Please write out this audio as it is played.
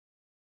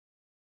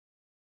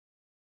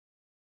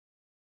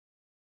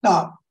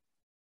Now,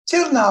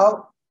 till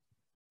now,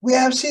 we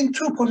have seen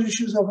two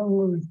positions of a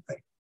moving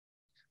plane.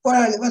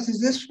 What is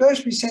this?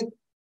 First, we said,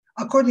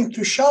 according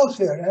to Schall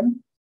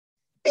theorem,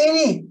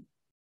 the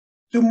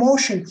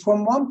motion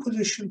from one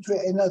position to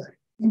another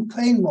in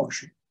plane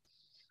motion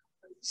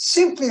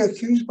simply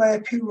occurs by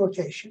a pure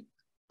rotation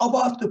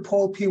about the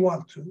pole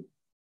P12.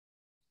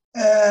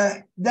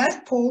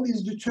 That pole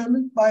is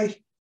determined by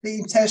the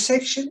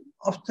intersection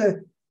of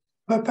the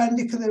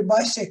perpendicular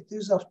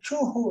bisectors of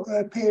two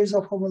pairs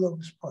of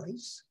homologous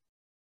points.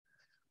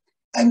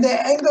 And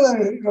the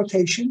angular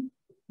rotation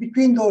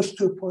between those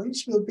 2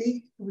 points will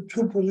be, the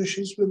two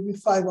positions will be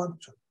phi 1,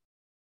 2.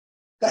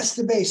 That's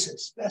the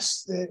basis.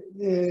 That's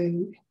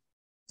the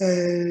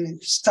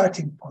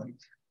starting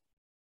point.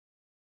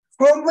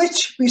 From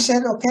which we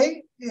said,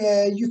 okay,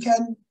 you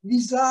can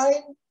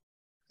design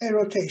a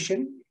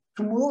rotation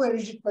to move a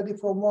rigid body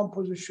from one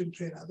position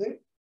to another.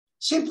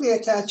 Simply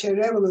attach a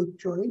revolute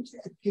joint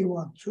at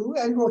P12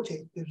 and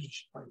rotate the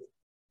rigid body.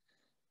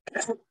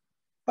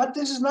 But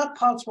this is not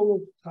possible all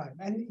the time,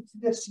 and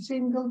it's a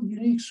single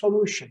unique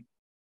solution.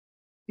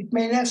 It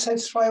may not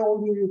satisfy all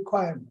the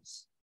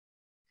requirements.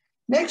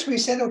 Next, we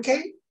said,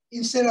 okay,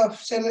 instead of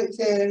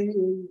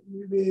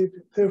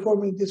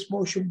performing this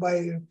motion by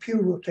a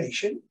pure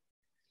rotation,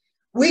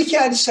 we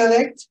can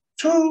select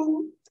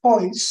 2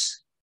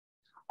 points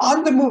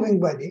on the moving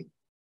body,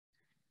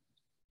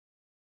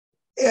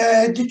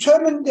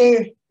 determine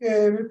their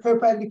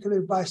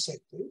perpendicular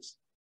bisectors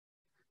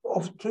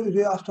of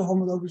the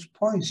homologous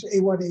points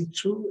A1,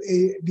 A2,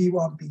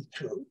 B1,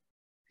 B2.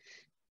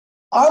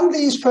 On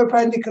these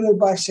perpendicular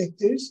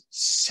bisectors,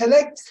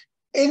 select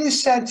any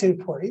center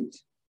point,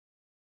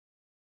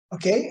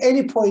 okay,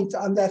 any point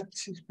on that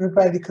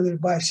perpendicular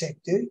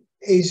bisector,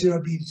 A0,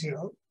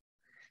 B0.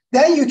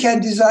 Then you can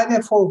design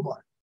a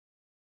four-bar.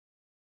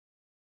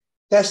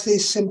 That's the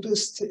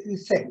simplest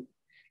thing.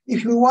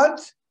 If you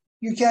want,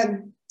 you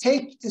can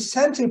take the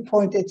center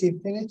point at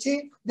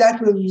infinity. That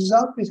will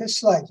result with a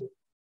slider.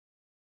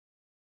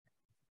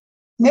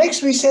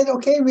 Next, we said,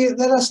 okay,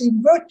 let us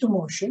invert the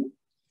motion.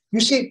 You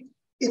see,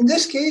 in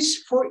this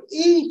case, for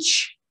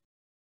each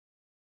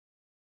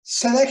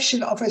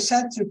selection of a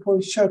center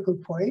point, circle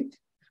point,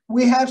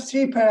 we have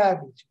 3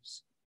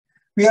 parameters.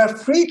 We are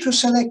free to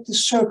select the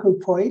circle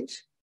point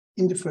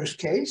in the first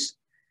case.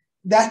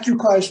 That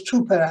requires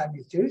 2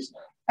 parameters.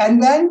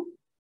 And then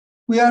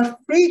we are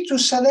free to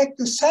select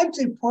the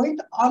center point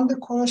on the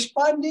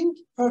corresponding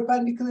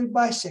perpendicular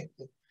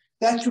bisector.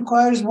 That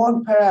requires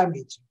 1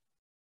 parameter.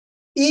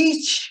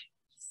 Each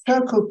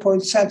circle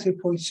point, center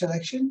point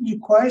selection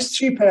requires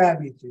 3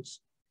 parameters.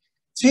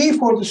 3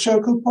 for the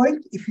circle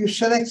point. If you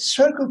select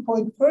circle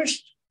point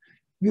first,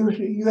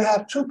 you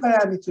have 2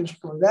 parameters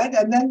for that,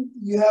 and then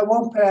you have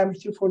 1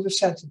 parameter for the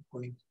center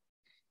point.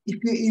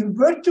 If you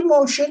invert the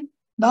motion,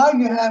 now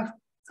you have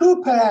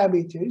 2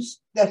 parameters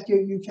that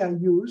you can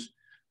use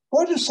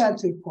for the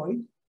center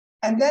point,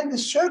 and then the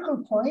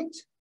circle point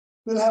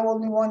will have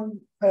only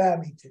 1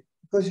 parameter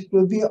because it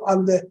will be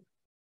on the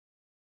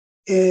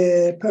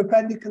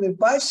perpendicular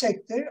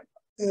bisector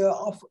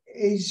of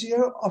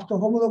A0, of the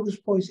homologous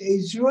points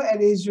A0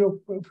 and A0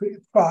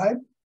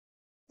 prime,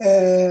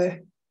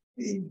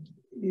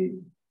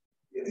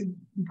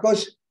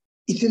 because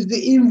it is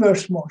the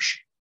inverse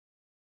motion.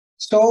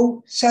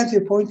 So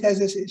center point has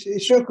a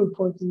circle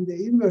point in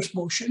the inverse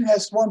motion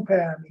has 1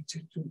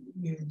 parameter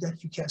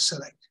that you can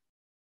select.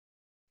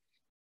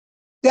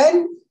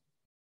 Then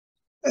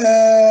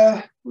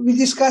we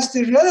discussed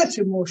the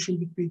relative motion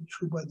between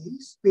 2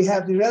 bodies. We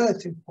have the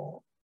relative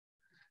pole,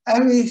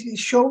 and we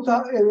showed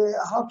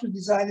how to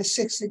design a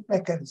 6-link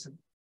mechanism.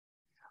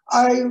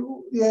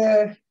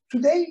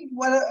 Today,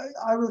 what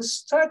I will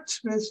start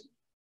with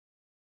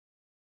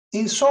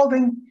in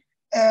solving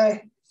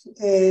a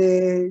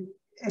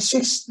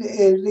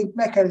 6-link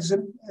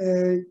mechanism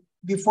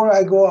before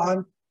I go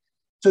on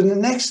to the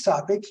next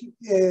topic,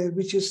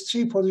 which is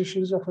 3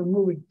 positions of a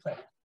moving plane.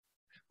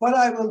 What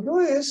I will do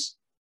is,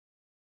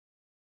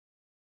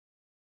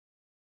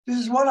 this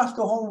is one of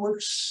the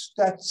homeworks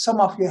that some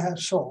of you have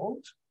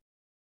solved.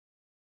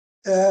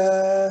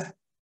 The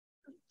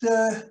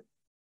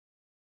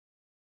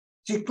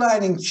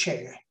reclining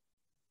chair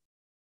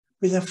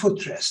with a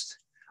footrest.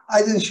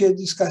 I didn't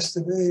discuss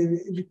the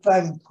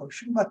reclining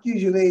portion, but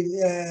usually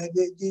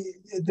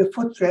the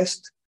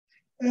footrest,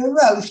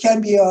 well, it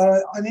can be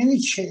on any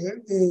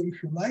chair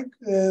if you like,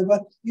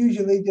 but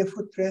usually the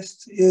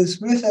footrest is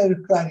with a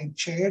reclining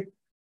chair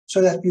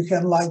so that you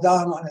can lie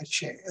down on a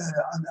chair,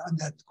 on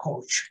that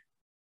coach.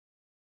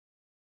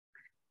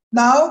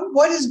 Now,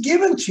 what is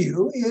given to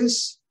you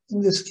is, in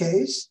this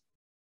case,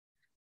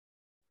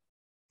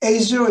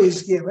 A0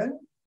 is given,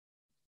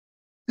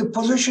 the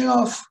position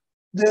of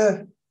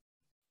the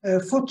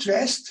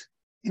footrest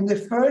in the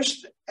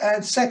first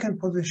and second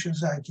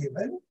positions are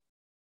given,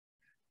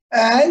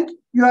 and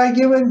you are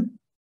given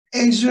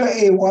A0,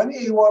 A1,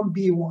 A1,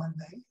 B1,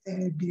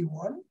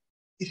 B1.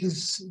 It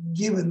is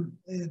given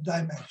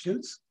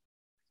dimensions.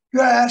 You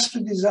are asked to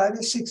design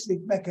a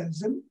 6-link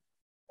mechanism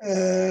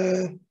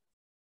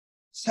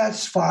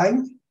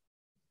satisfying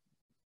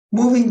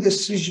moving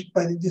this rigid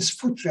body, this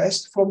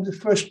footrest, from the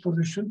first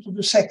position to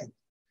the second.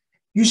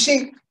 You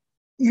see,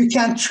 you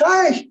can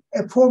try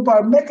a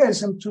 4-bar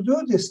mechanism to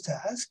do this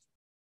task,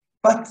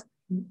 but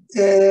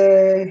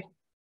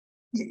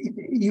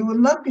you will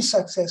not be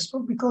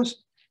successful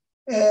because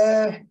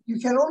you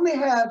can only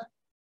have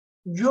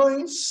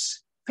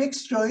joints,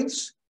 fixed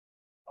joints,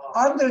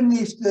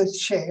 underneath the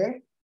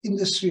chair in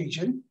this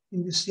region,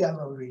 in this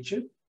yellow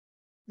region,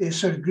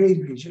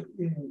 green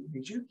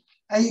region,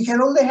 and you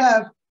can only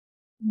have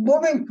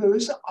moving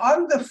pillars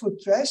on the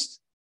footrest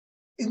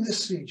in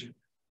this region.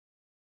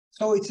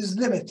 So it is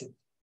limited.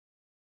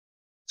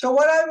 So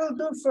what I will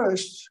do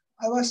first,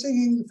 I was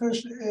thinking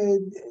first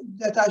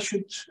that I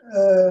should,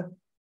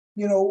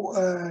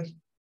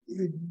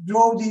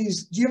 draw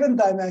these given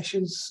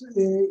dimensions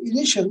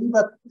initially,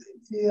 but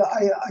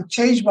I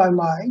changed my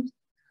mind.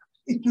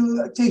 It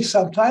will take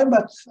some time,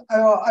 but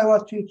I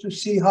want you to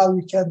see how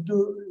you can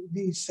do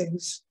these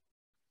things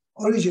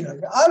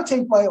originally. I'll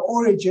take my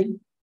origin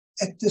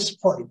at this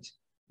point,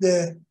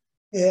 the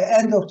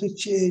end of the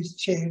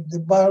chair, the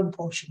bottom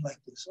portion like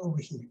this over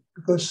here,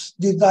 because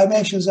the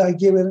dimensions are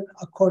given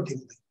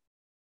accordingly.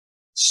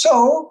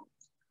 So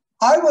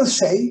I will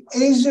say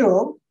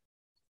A0,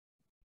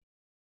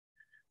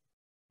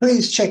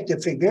 please check the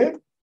figure,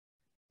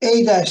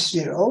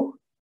 A-0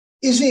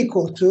 is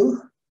equal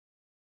to,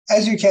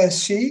 as you can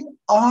see,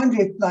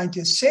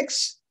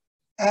 196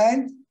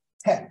 and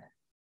 10.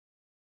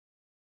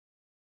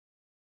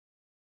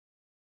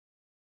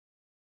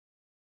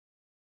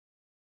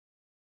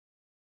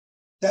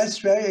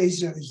 That's where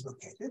A0 is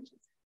located.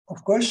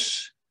 Of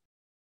course,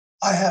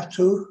 I have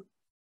to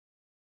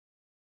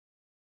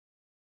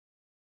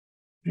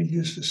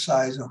reduce the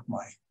size of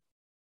my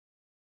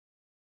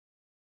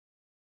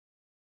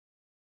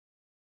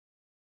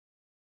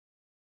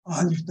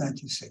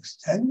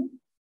 $196.10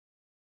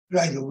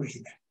 right over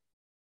here.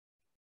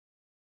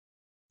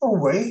 Don't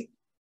worry,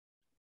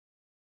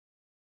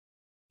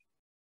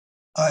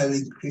 I'll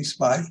increase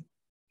my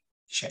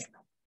shape.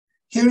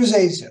 Here is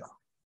A0.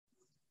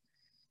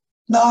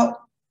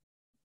 Now,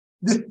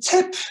 the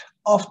tip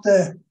of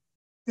the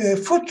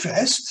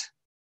footrest,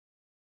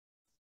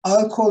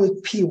 I'll call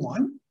it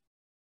P1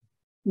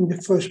 in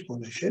the first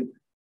position,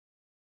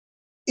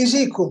 is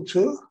equal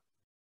to,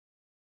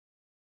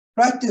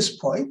 right this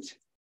point,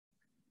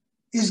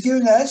 is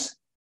given as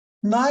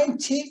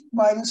 90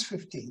 minus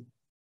 15.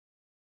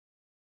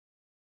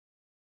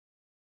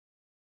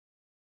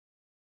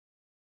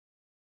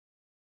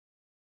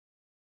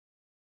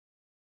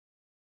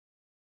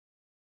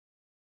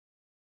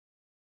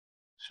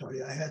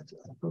 Sorry, I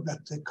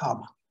forgot the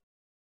comma.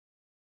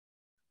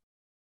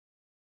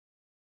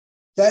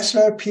 That's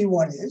where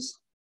P1 is.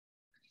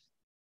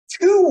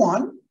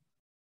 Q1,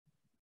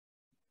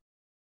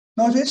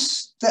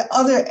 notice the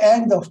other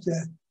end of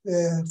the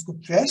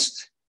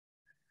footrest,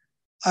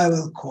 I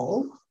will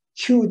call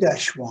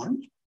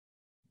Q-1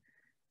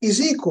 is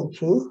equal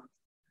to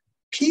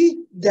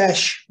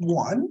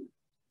P-1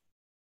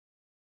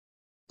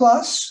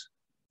 plus,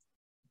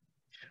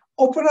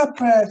 open up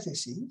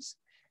parentheses,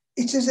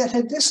 it is at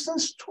a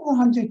distance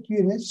 200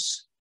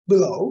 units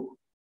below,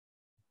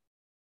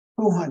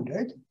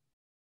 200,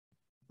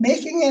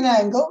 making an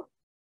angle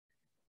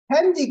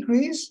 10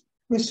 degrees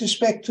with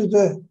respect to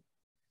the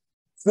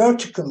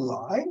vertical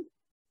line.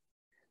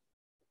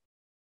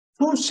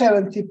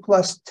 270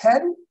 plus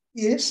 10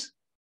 is,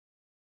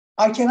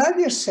 I can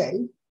either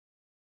say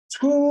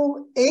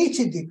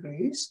 280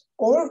 degrees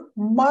or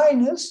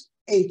minus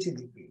 80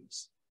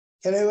 degrees.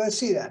 Can everyone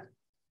see that?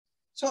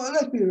 So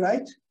let me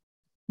write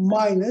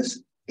minus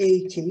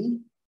 80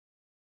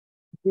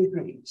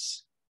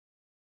 degrees.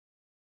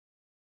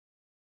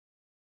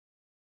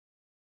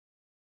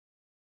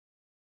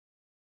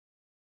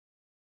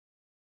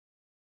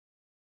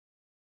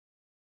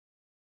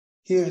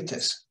 Here it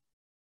is.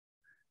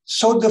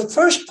 So the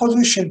first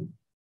position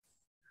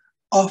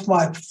of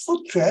my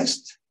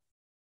footrest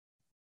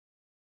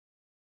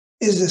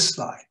is this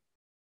line.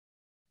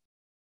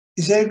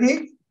 Is that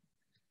agreed?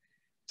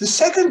 The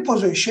second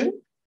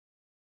position,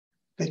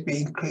 let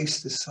me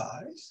increase the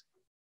size,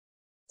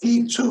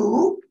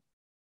 P2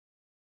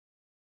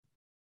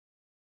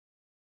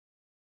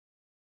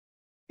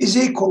 is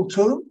equal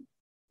to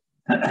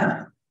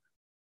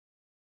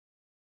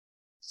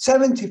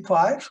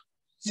 75,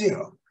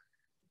 0.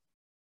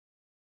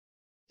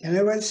 Can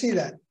everyone see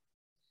that?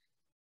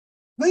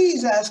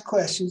 Please ask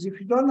questions. If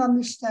you don't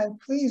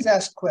understand, please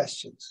ask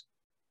questions.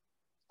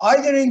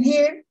 Either in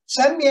here,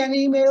 send me an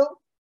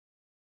email,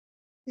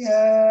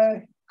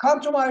 come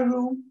to my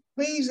room,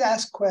 please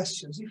ask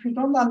questions. If you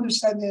don't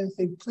understand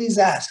anything, please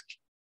ask.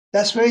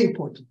 That's very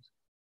important.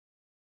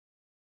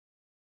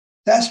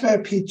 That's where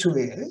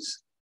P2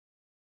 is.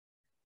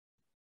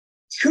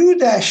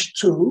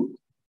 Q-2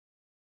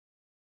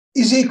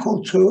 is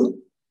equal to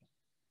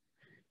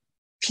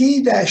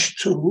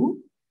P-2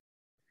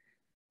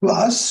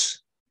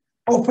 plus,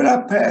 open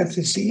up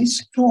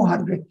parentheses,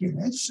 200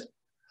 units.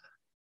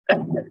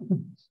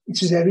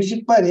 It is a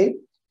rigid body,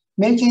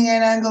 making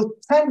an angle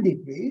 10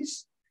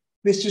 degrees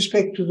with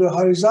respect to the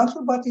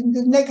horizontal, but in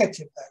the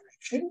negative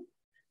direction.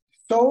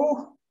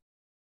 So,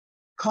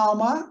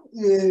 comma,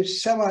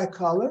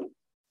 semicolon,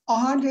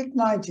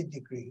 190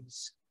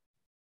 degrees.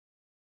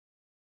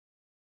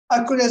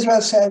 I could as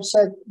well have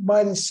said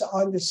minus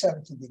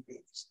 170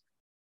 degrees.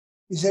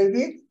 Is that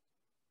agreed?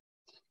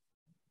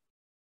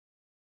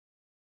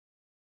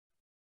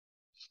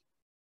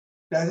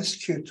 That is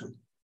Q2.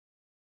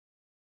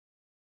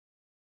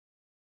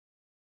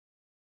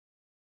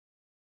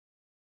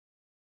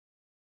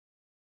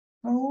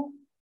 Oh,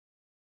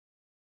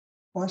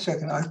 1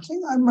 second. I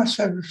think I must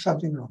have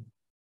something wrong.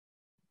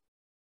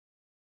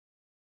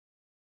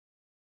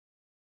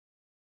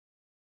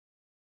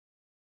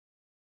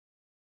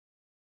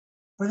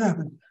 What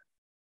happened?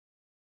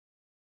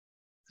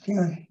 I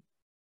think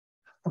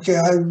okay,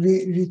 I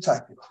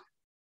retype it.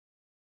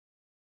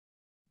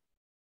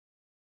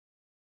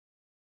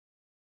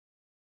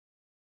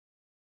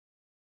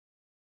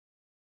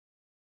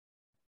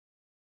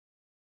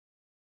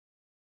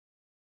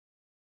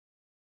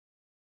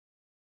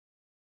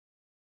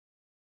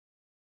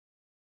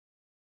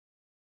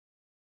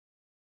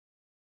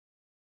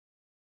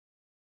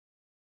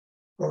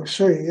 Oh,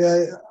 sorry,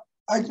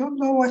 I don't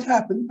know what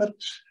happened, but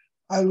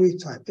I'll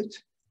retype it.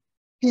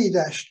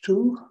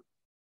 P-2.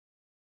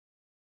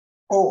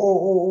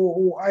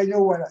 Oh, I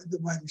know what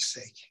my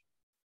mistake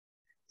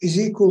is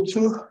equal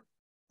to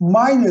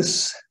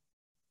minus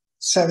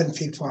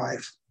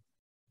 75,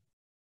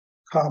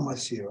 comma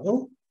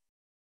 0.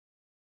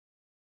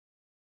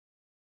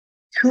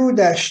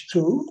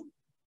 Q-2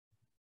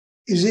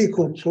 is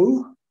equal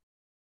to,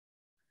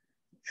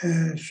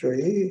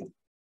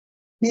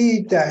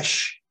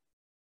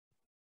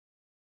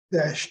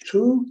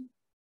 P-2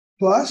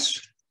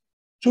 plus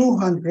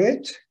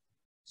 200,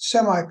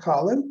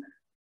 semicolon,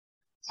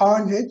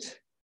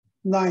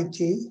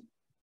 190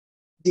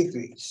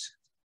 degrees.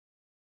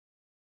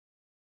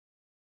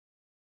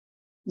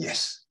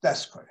 Yes,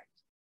 that's correct.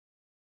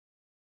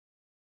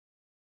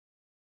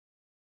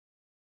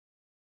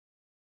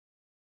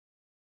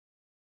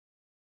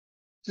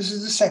 This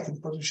is the second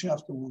position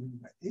of the moving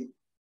body.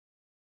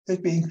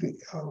 Let me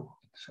increase. Oh,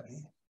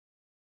 sorry.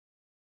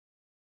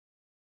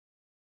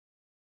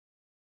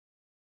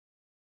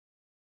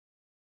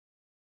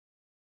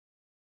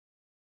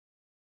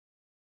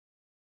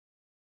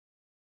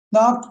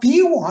 Now,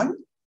 P1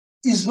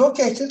 is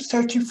located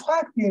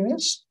 35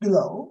 units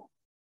below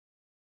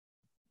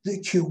the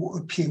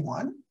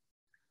P1,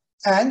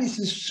 and it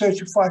is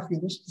 35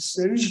 units. This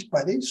is a rigid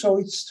body, so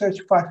it's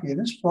 35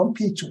 units from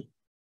P2.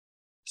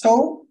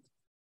 So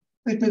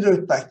let me do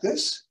it like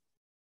this.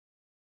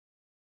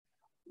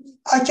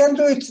 I can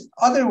do it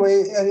other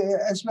way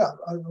as well.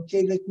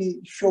 Okay, let me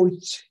show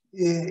it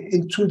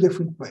in two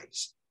different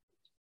ways.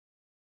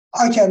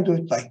 I can do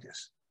it like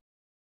this.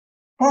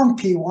 From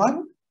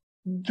P1,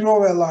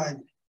 draw a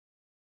line,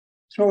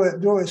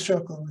 draw a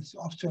circle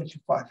of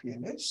 35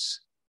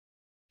 units,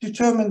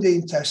 determine the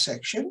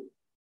intersection,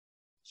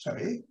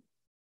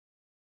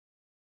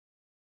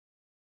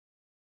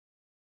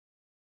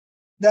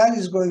 that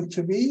is going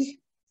to be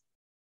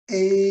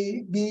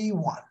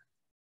AB1.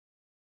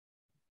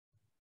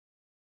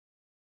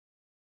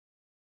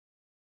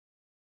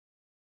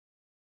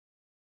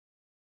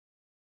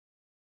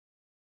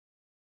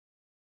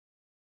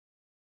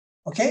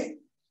 Okay?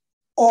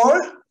 Or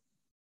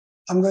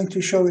I'm going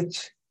to show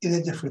it in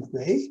a different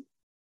way.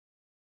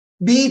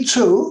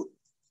 B2,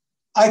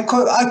 I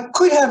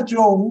could have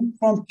drawn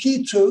from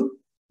P2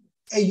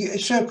 a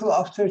circle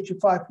of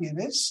 35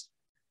 units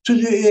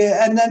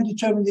and then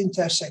determine the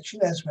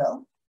intersection as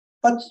well.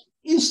 But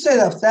instead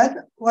of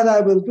that, what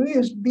I will do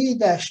is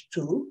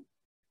B-2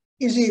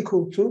 is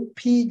equal to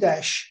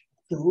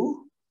P-2,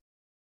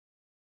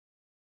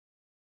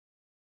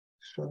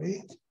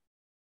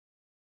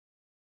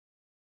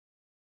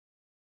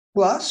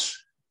 plus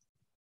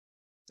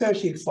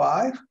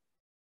 35,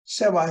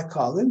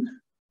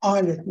 semicolon,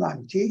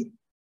 190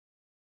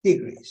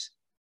 degrees.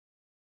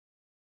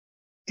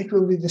 It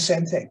will be the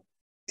same thing.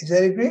 Is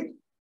that agreed?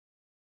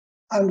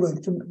 I'm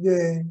going to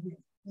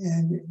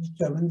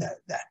determine that.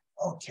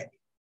 Okay.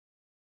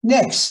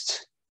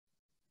 Next,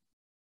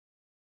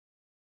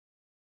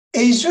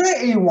 A0,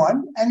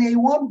 A1, and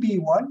A1,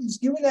 B1 is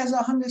given as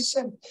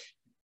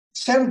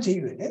 170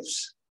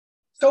 units.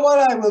 So what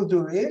I will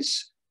do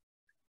is,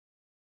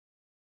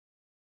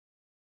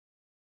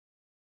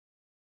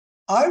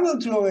 I will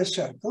draw a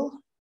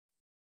circle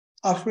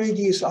of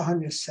radius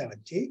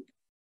 170,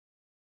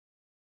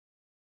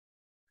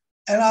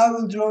 and I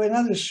will draw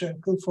another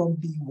circle from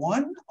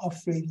B1 of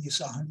radius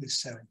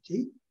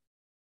 170.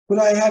 Would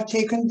I have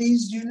taken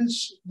these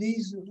units,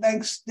 these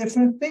lengths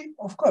differently?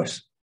 Of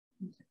course.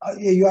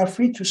 You are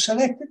free to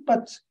select it,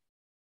 but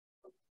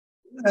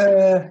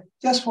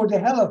just for the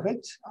hell of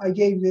it, I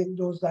gave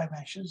those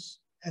dimensions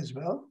as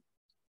well.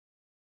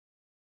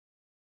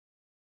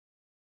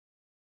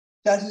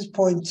 That is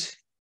point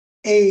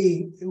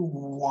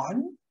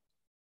A1.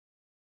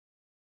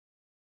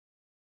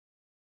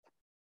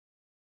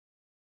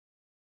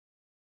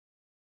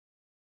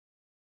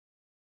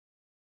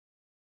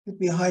 Let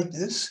me hide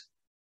this.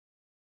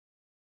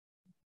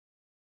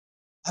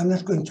 I'm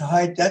not going to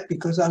hide that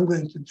because I'm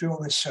going to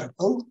draw a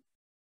circle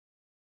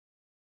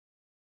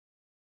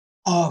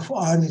of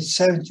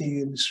 170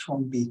 units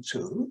from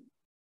B2.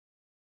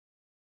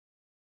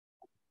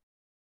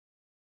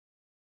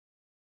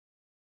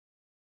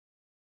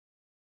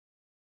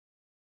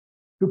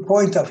 The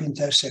point of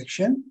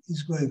intersection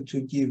is going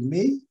to give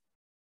me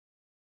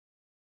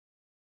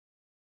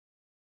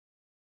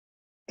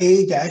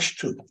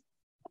A-2.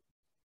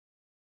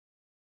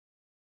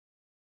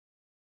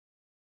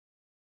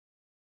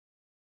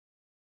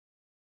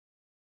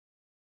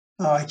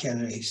 Now I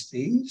can erase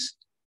these.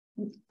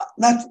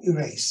 Not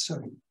erase,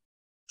 sorry.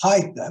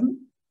 Hide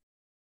them.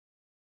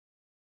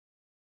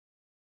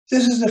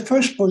 This is the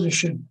first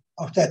position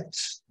of that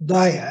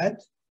dyad,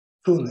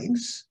 two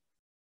links.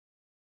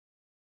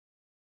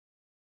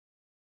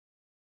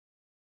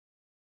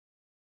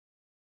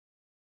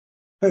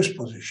 First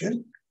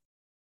position.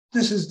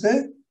 This is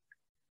the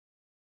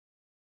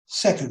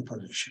second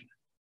position.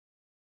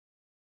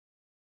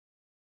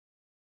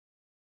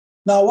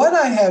 Now what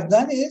I have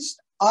done is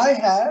I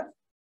have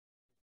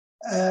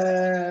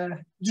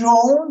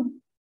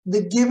drawn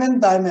the given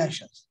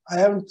dimensions. I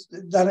haven't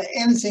done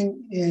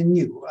anything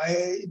new.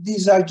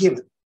 These are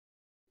given.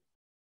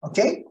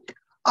 Okay?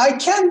 I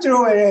can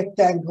draw a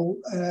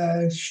rectangle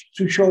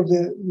to show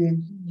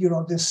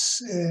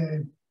this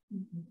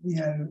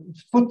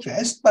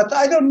footrest, but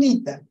I don't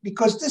need that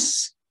because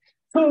this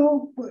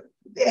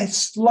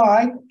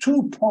line,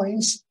 2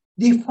 points,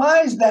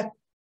 defines that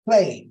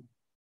plane,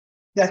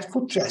 that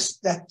footrest,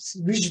 that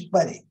rigid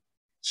body.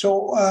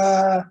 So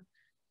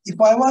if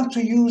I want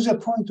to use a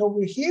point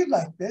over here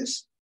like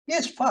this,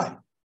 yes, fine.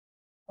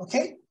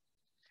 Okay?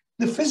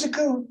 The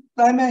physical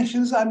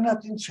dimensions, I'm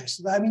not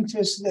interested. I'm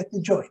interested at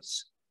the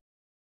joints.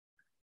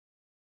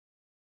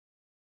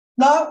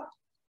 Now,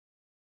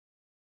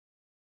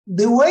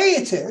 the way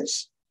it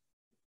is,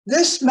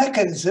 this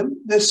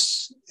mechanism,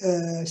 this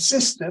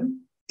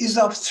system is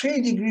of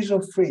 3 degrees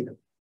of freedom.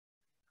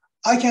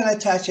 I can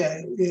attach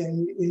a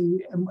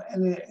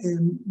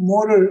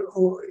motor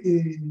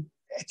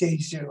at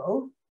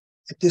A0,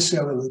 at this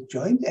level of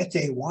joint, at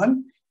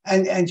A1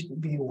 and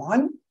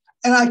B1,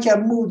 and I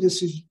can move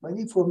this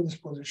body from this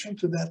position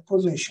to that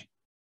position.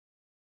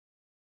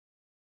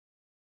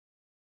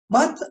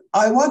 But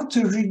I want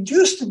to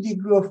reduce the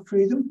degree of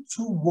freedom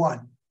to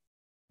 1.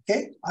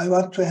 Okay? I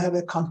want to have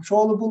a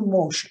controllable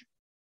motion,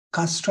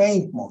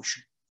 constrained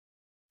motion.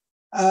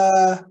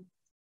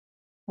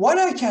 What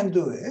I can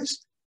do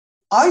is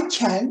I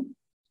can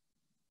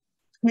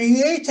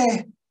create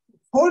a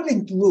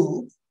 4-link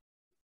loop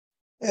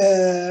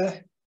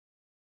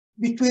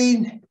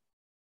between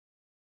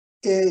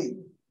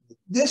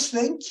this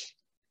link,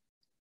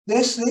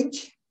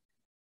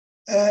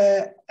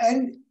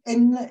 and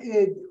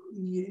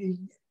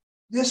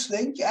this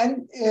link,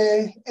 and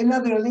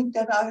another link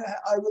that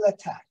I will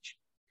attach.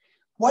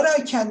 What I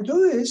can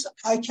do is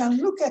I can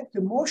look at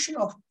the motion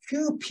of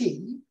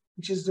QP,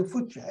 which is the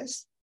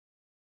footrest,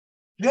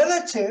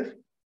 relative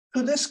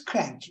to this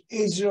crank,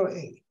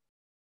 A0A.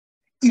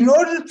 In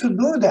order to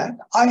do that,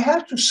 I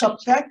have to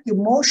subtract the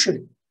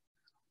motion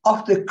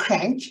of the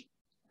crank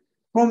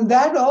from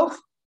that of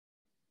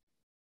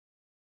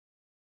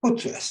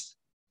footrest.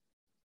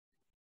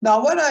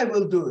 Now, what I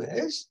will do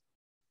is,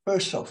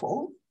 first of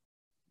all,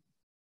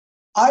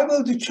 I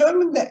will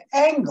determine the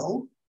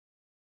angle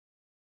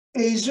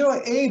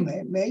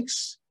A0A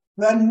makes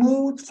when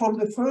moved from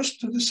the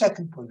first to the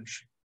second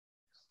position.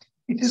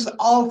 It is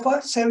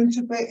alpha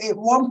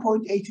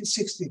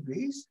 1.86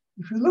 degrees.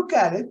 If you look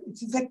at it,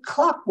 it is a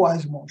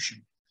clockwise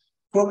motion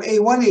from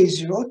A1,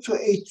 A0 to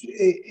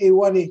A1,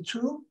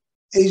 A2,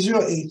 A0,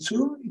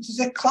 A2. It is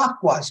a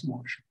clockwise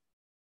motion.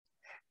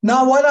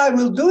 Now, what I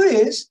will do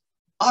is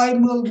I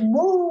will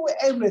move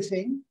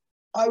everything.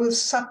 I will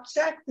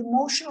subtract the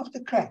motion of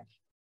the crank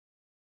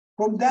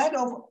from that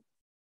of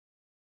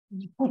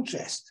the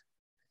footrest.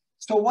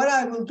 So what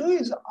I will do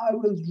is I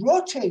will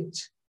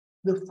rotate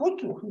the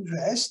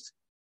footrest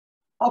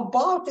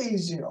about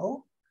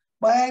A0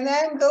 by an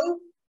angle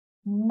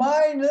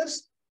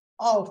minus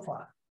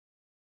alpha.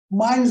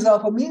 Minus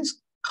alpha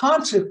means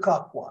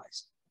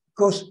counterclockwise,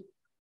 because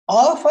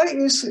alpha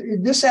is,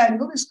 this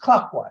angle is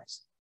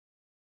clockwise.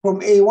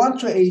 From A1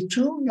 to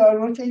A2, you are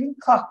rotating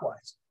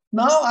clockwise.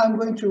 Now I'm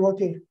going to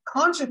rotate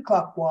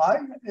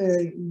counterclockwise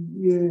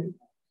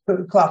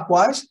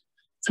clockwise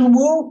to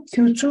move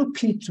Q2,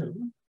 P2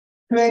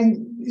 to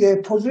a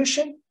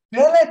position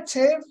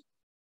relative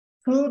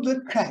to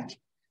the crank,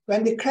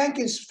 when the crank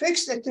is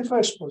fixed at the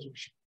first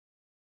position.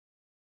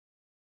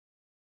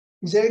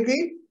 Is that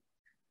agreed?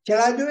 Can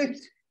I do it?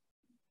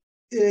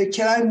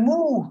 Can I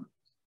move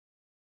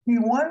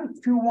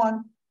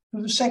Q1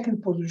 to the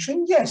second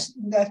position? Yes,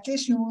 in that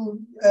case, you will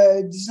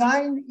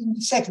design in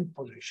the second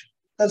position.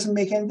 Doesn't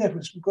make any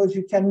difference because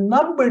you can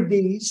number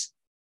these.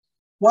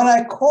 What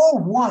I call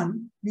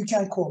 1, you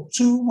can call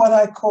 2. What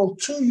I call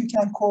 2, you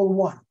can call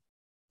 1.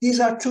 These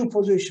are 2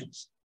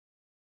 positions.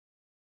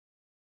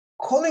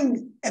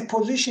 Calling a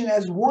position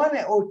as 1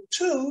 or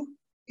 2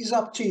 is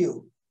up to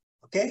you,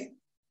 okay?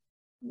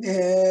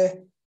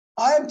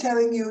 I am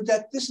telling you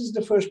that this is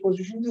the first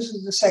position, this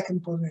is the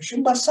second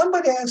position, but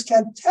somebody else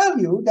can tell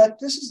you that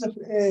this is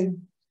the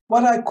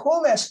what I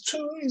call as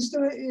 2 is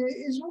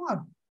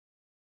 1.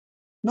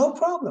 No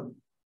problem.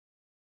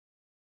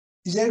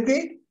 Is that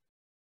agreed?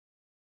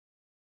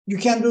 You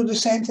can do the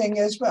same thing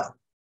as well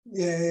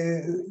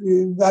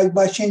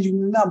by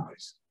changing the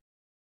numbers.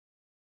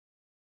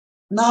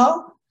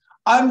 Now,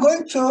 I'm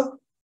going to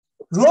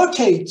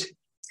rotate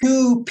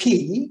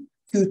QP,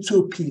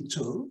 Q2,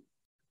 P2,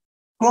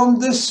 from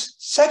this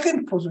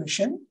second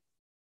position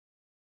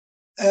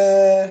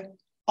about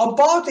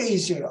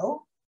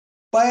A0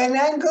 by an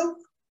angle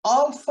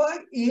alpha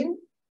in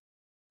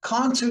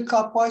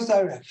counterclockwise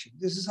direction.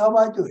 This is how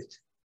I do it.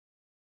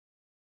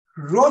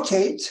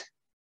 Rotate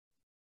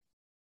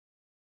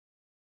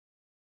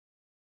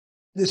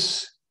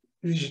this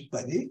rigid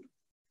body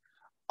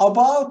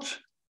about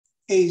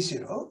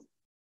A0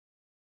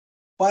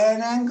 by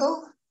an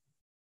angle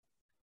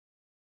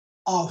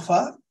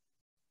alpha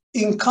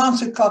in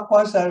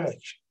counterclockwise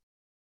direction.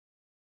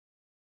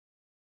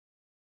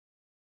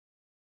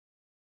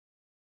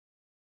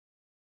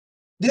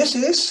 This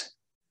is,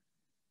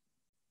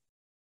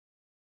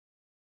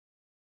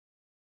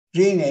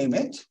 rename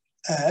it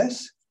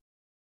as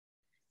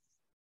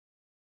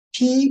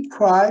P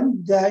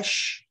prime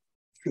dash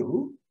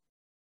Q.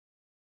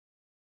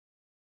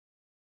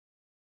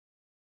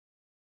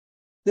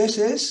 This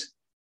is,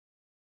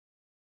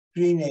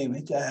 rename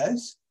it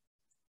as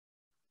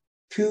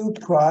Q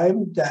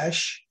prime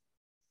dash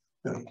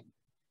 2.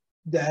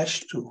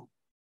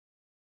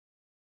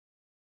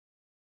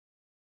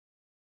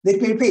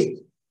 Let me repeat.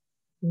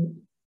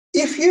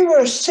 If you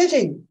were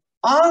sitting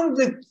on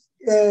the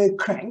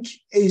crank,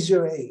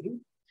 A0A,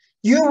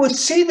 you would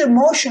see the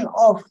motion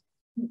of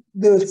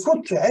the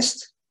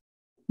footrest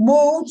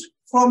moved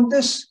from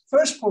this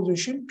first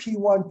position,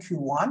 P1,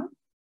 Q1,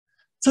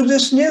 to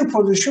this new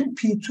position,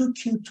 P2,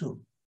 Q2.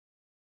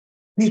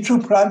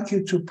 P2 prime,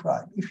 Q2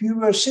 prime. If you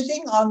were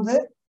sitting on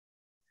the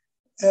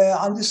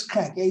on this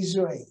crank,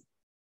 A0A.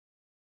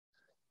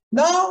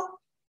 Now,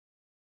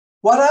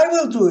 what I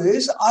will do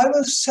is I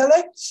will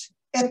select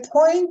a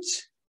point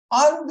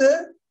on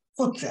the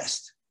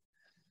footrest.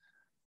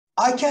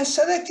 I can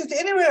select it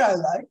anywhere I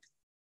like,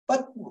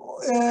 but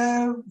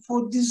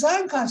for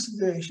design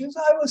considerations,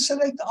 I will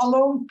select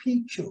along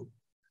PQ.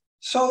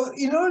 So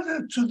in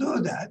order to do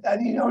that,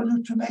 and in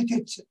order to make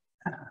it,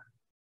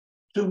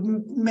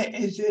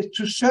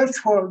 to search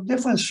for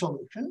different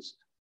solutions,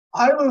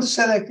 I will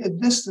select a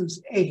distance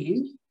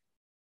A,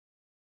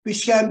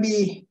 which can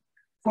be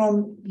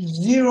from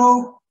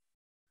 0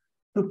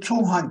 to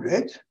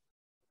 200.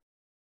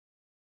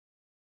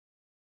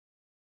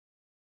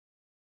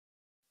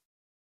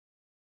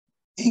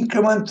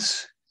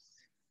 Increment,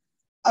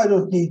 I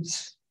don't need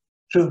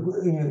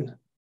to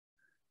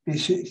be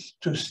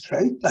too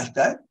straight like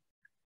that.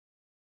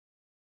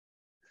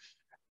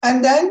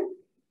 And then,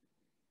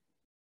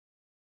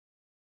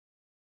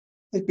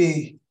 let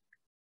me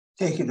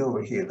take it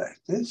over here like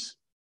this.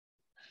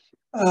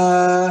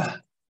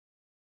 Okay,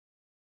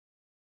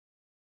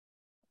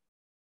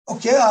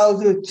 I'll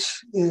do it,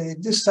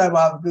 this time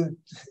I'll do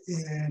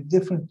it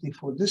differently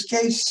for this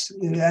case,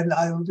 and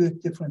I will do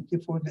it differently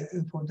for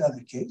the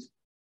other case.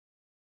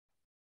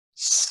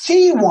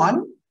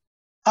 C1,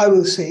 I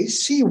will say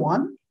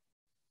C1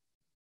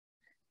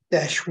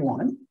 dash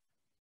 1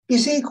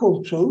 is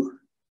equal to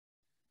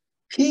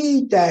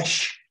P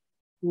dash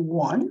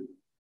 1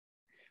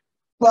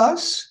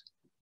 plus,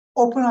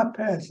 open up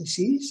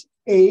parentheses,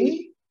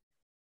 A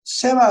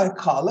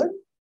semicolon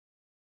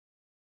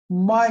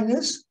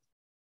minus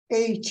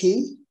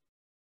 80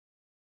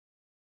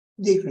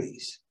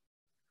 degrees.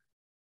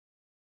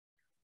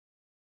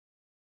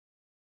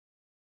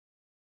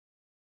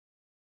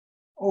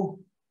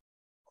 Oh,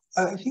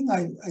 I think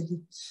I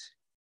did.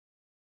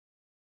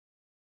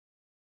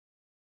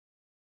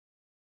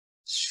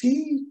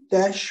 C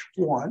dash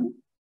 1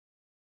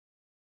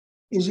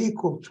 is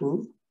equal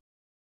to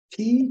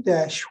P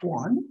dash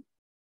 1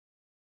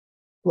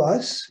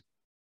 plus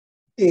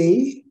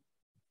A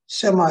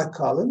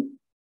semicolon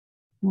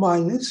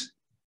minus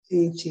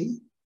 80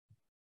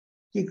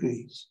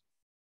 degrees.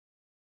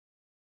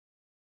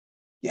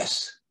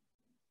 Yes.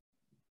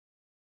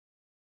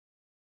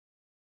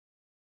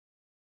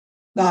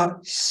 Now,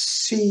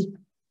 C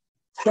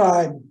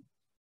prime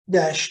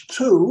dash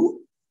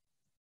 2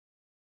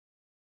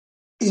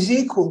 is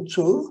equal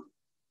to,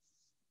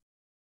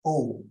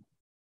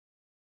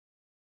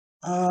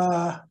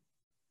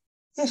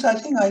 yes, I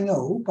think I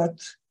know,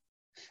 but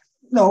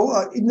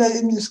no, in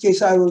this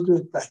case, I will do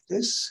it like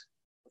this.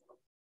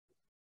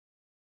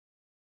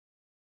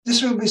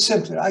 This will be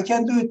simpler. I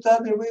can do it the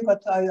other way,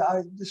 but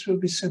this will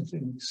be simpler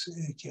in this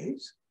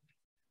case.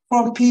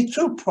 From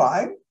P2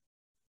 prime,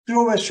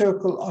 draw a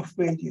circle of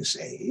radius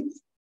A.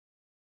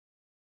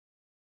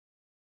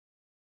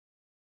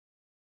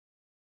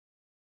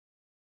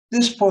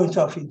 This point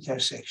of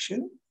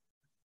intersection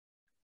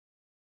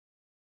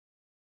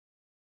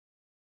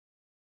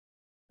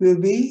will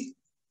be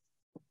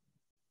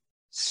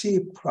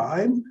C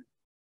prime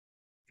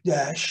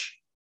dash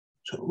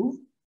 2.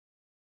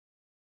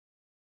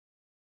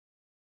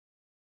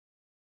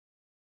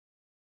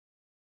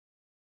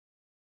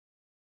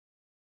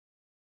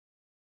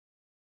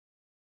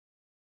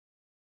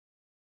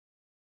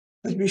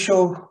 Let me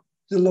show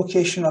the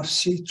location of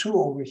C2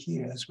 over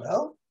here as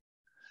well.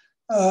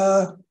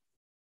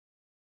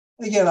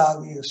 Again,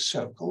 I'll use a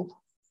circle.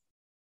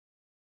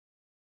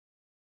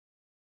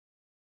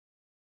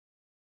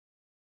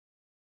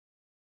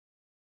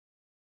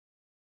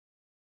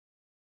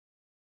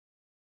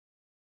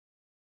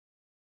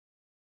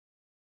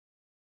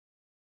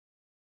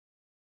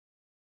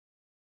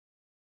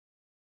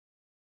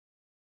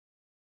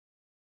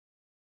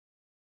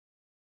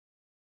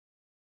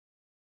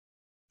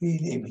 We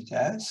name it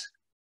as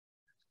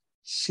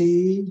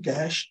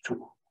C-2.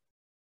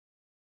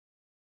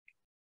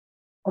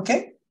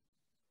 Okay?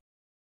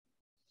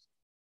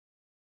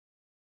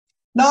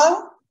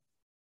 Now,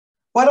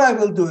 what I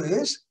will do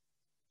is,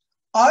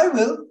 I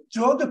will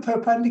draw the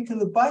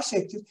perpendicular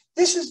bisector.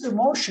 This is the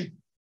motion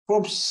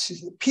from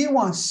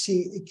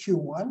P1C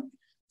Q1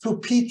 to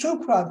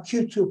P2 prime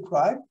Q2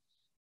 prime,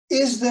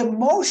 is the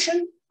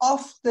motion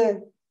of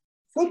the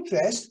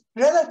footrest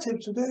relative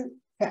to the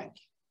crank.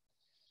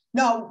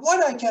 Now,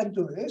 what I can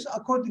do is,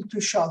 according to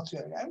Schall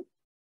theorem,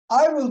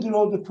 I will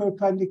draw the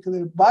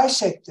perpendicular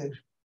bisector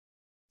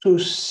to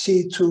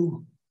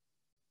C2,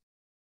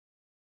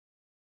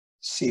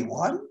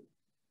 C1,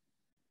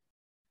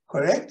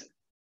 correct?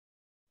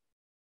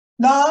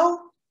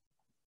 Now,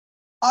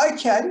 I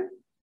can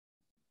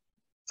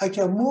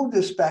move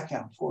this back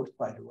and forth,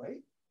 by the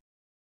way.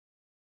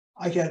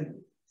 I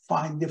can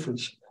find different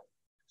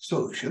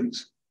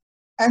solutions.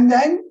 And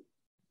then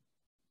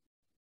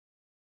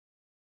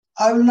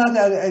I will not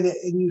add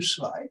a new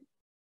slide.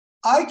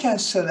 I can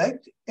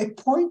select a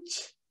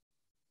point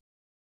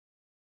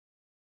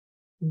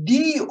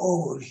D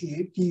over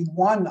here,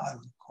 D1 I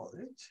will call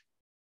it.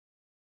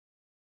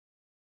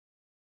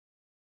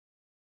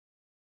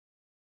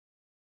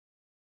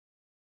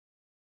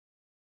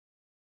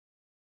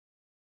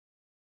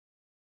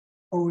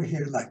 Over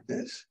here like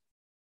this.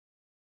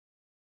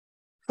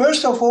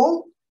 First of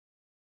all,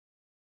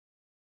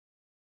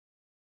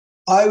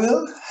 I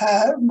will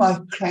have my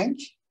crank,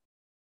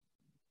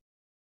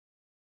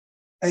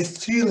 a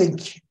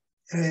three-joint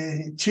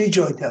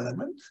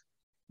element,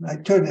 my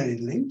ternary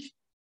link.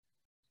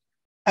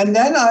 And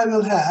then I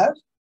will have,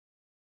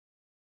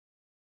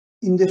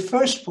 in the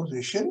first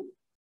position,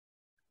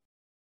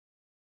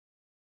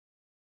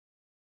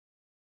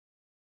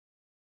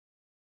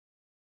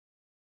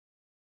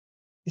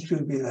 it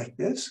will be like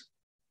this.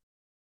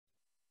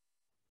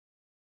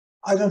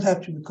 I don't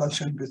have to be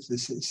concerned with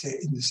this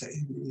in the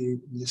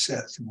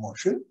selective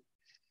motion.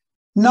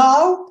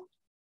 Now,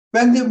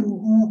 when the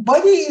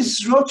body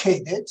is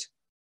rotated,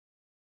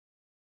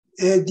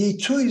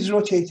 D2 is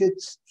rotated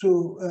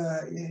to,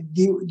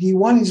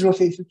 D1 is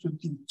rotated to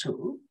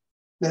D2.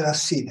 Let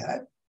us see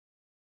that.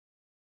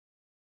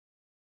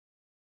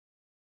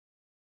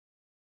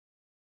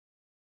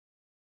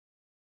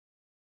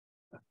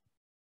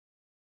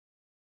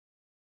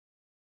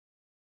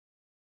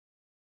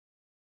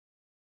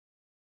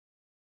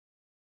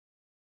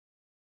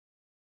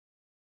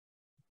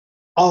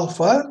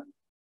 Alpha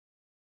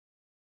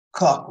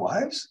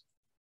clockwise.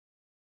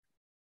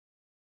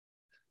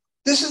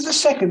 This is the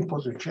second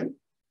position.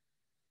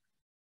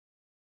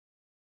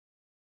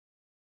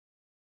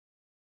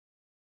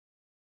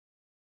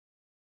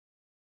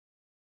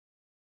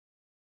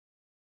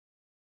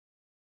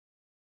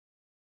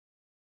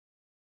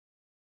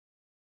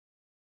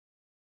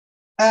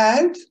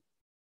 And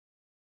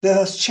let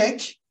us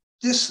check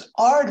this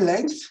R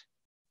length.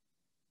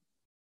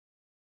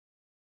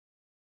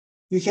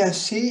 You can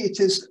see it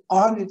is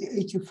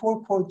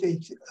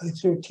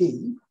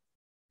 184.13.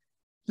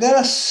 Let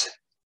us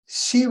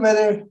see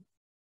whether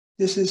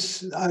this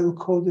is, I will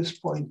call this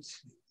point,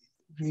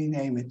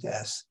 rename it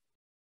as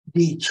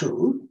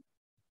D2.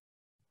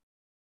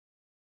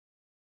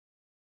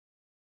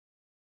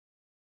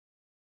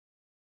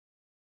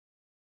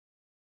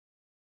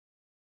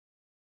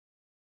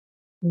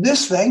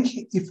 This length,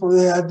 if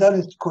we have done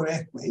it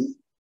correctly,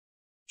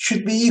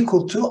 should be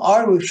equal to,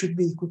 R should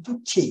be equal to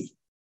T.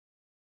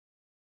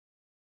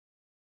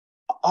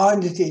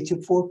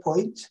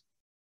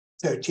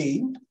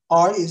 184.13.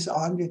 R is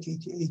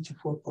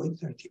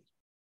 184.13.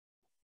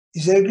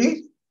 Is that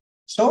agreed?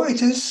 So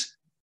it is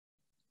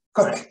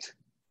correct.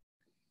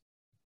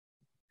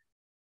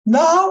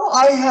 Now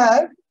I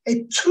have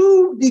a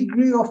 2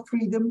 degree of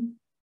freedom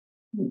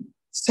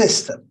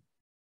system.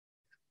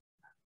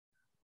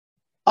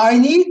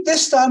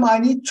 This time I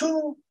need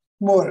 2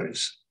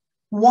 motors.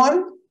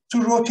 One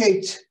to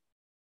rotate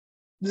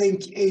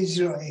link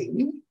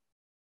A0A.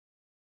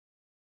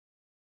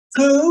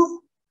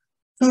 2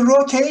 to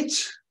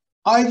rotate,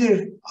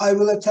 either I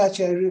will attach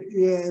a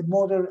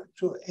motor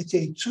to at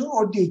A2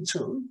 or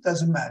D2,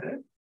 doesn't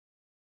matter.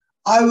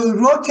 I will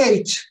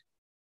rotate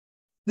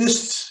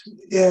this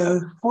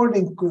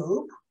 4-link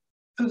group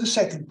to the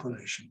second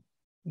position.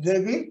 Is that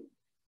agree?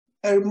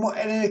 An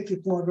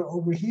electric motor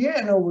over here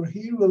and over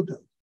here will do.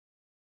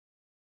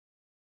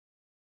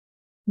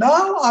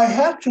 Now I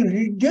have to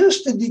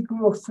reduce the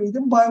degree of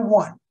freedom by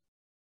 1.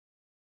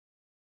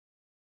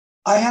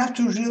 I have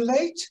to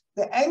relate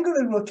the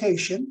angular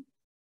rotation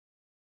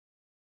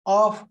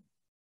of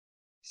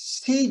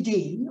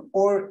CD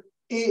or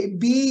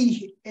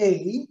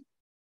BA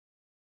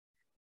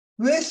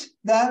with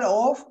that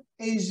of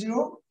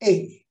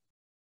A0A.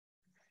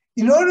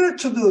 In order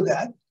to do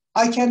that,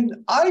 I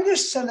can either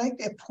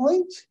select a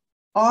point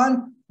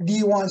on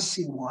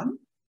D1C1,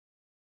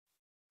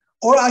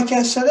 or I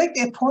can select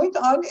a point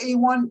on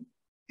A1,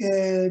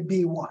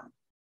 B1.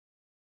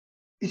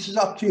 It is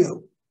up to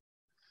you.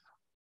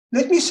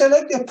 Let me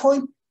select a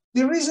point.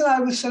 The reason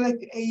I will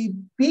select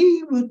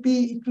AB would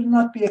be it will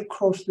not be a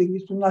cross link.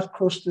 It will not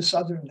cross this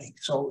other link.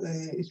 So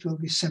it will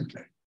be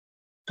simpler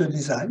to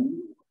design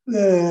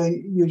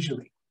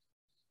usually.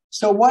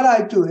 So what I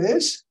do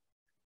is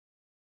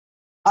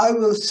I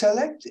will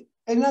select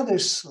another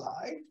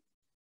slide.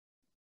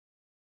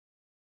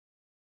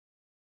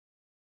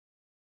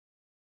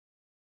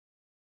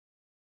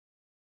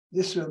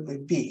 This will be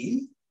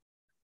B.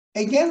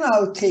 Again,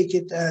 I'll take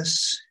it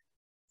as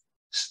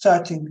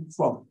starting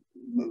from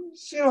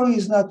 0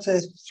 is not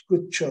a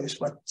good choice,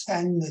 but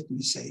 10, let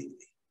me say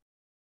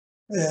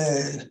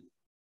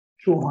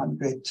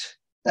 200,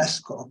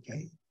 that's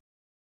okay,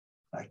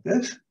 like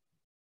this.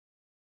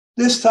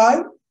 This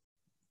time,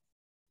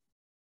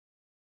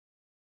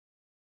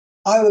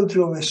 I will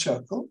draw a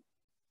circle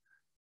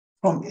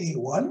from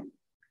A1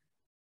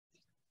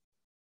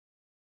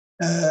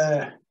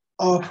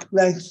 of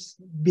length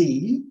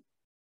B.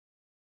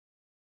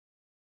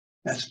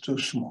 That's too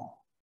small.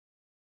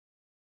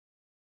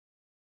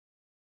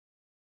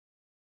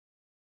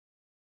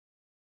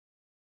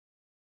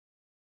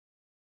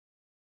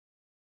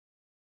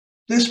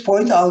 This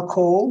point I'll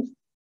call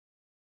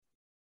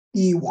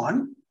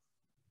E1.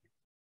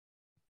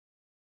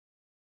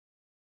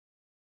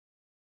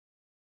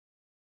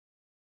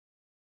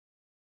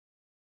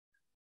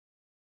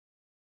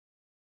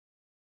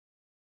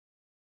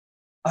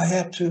 I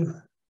have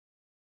to,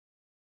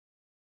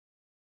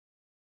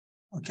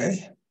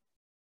 okay.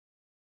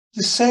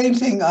 The same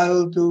thing I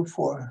will do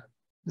for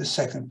the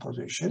second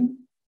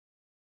position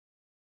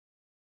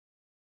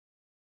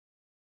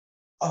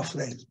of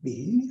length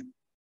B.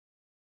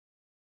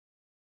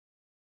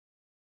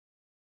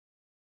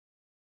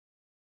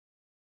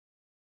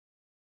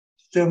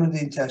 Determine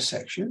the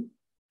intersection.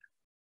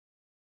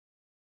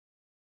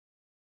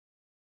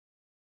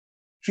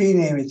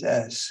 Rename it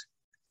as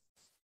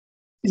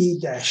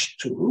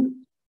E-2.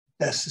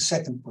 That's the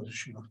second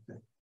position of the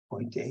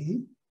point A,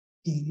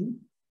 E.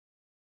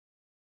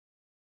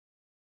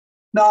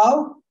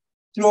 Now,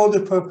 draw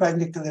the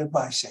perpendicular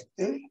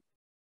bisector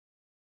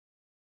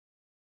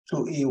to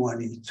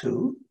E1,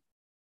 E2.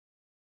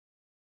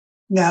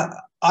 Now,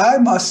 I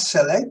must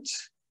select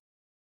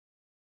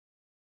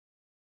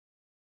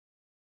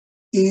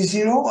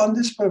E0 on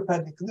this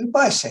perpendicular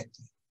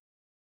bisector.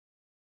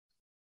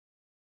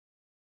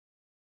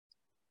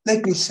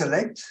 Let me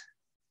select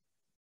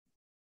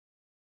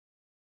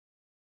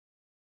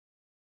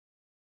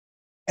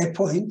a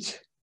point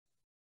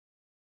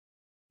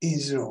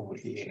E0 over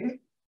here.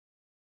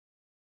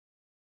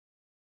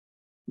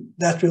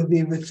 That will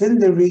be within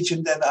the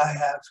region that I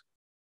have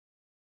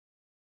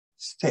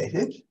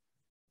stated.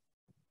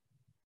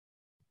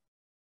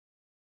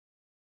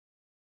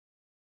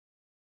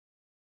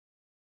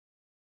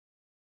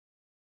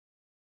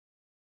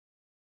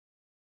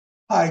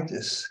 Hide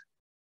this.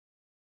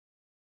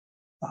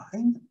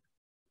 Fine.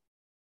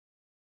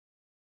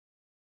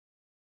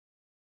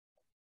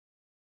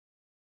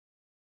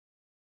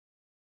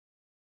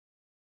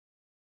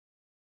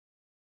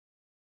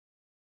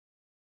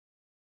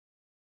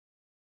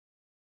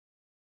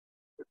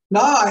 Now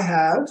I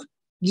have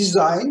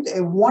designed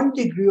a 1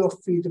 degree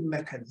of freedom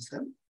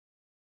mechanism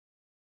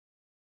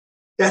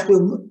that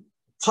will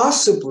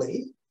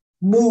possibly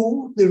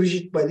move the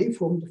rigid body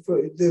from the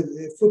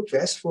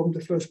footrest from the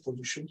first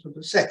position to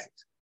the second.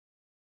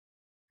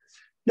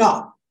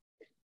 Now,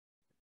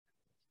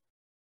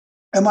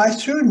 am I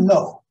sure?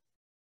 No.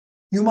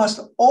 You must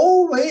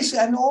always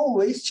and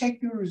always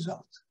check your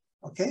result,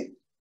 okay?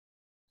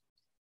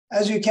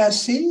 As you can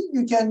see,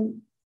 you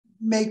can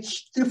make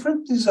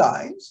different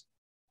designs.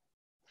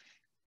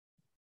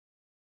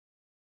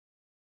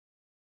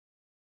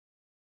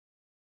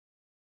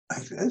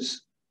 Like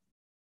this.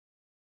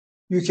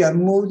 You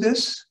can move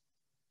this.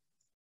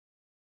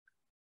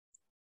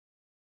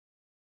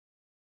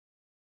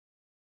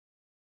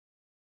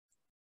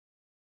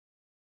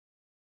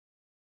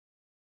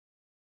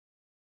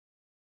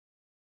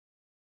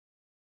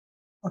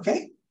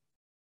 Okay.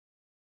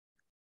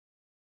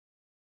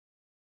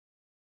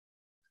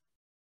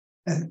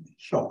 And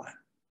so on.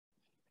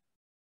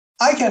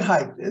 I can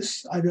hide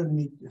this. I don't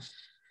need this.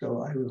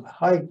 So I will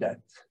hide that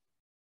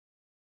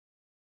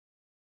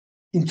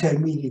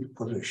intermediate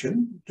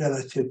position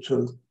relative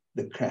to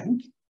the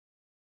crank.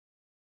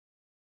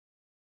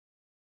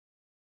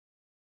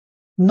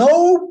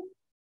 No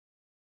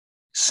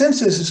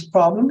synthesis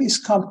problem is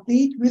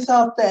complete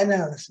without the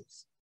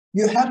analysis.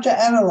 You have to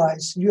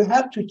analyze, you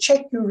have to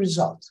check your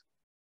result.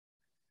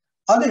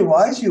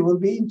 Otherwise, you will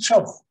be in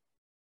trouble.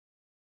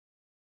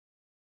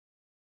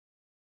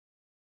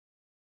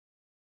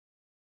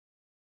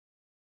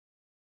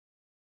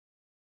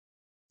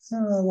 I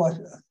don't know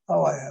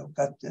how I have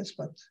got this,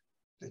 but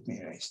let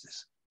me erase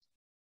this.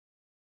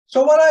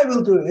 So what I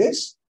will do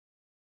is,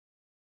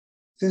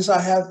 since I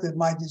have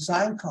my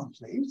design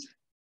complete,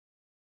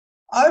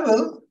 I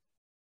will,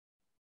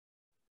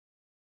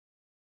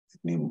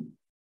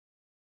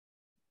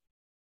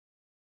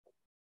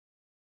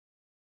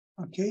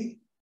 okay,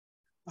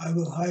 I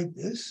will hide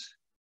this.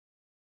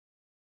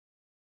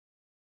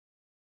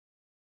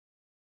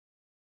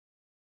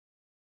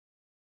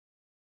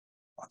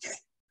 Okay.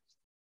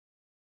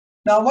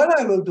 Now what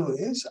I will do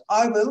is,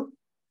 I will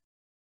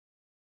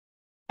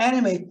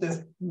animate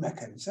the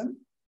mechanism.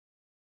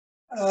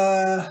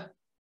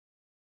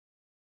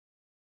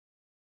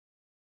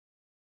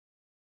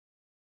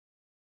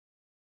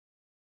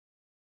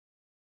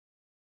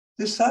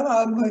 This time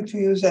I'm going to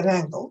use an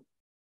angle.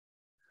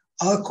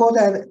 I'll call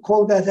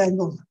that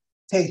angle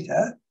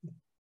theta,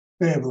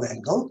 variable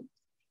angle.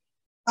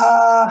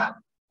 The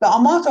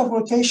amount of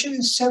rotation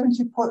is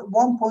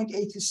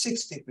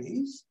 71.86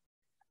 degrees.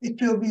 It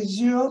will be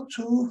 0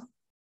 to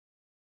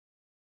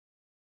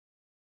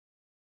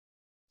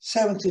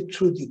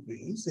 72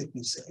 degrees, let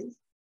me say.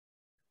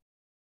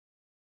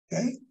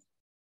 Okay,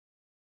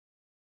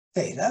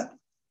 theta.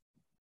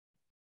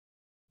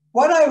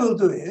 What I will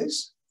do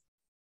is,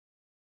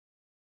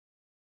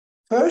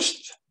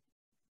 first,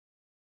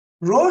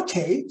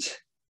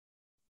 rotate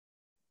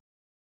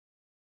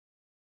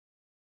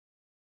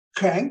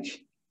crank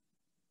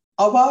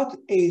about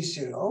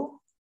A0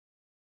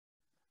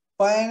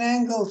 by an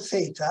angle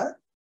theta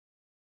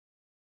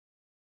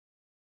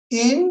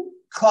in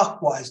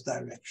clockwise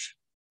direction.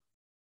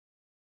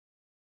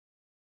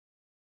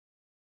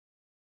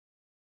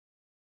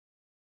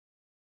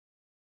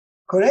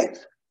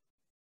 Correct?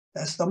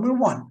 That's number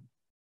one.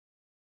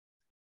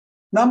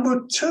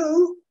 Number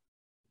two,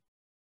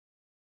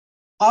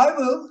 I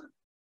will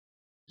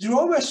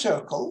draw a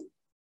circle.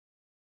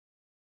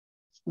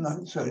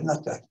 No, sorry,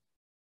 not that.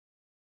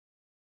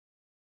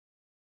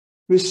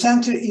 With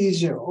center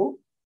E0,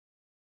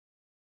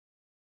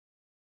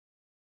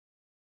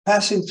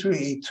 passing through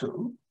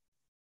E2,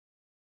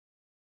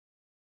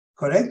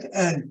 correct?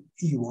 And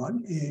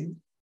E1.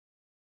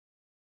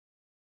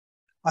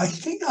 I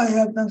think I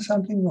have done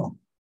something wrong.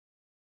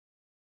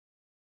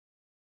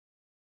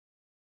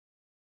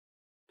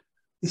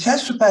 It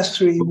has to pass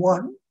through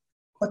E1.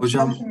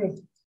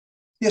 Hocam,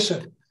 yes,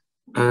 sir.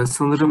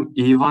 Sanırım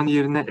E1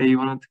 yerine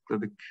A1'a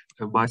tıkladık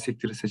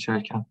bisektörü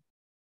seçerken.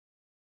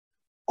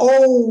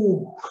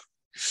 Oh,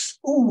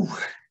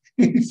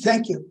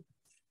 thank you.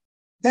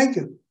 Thank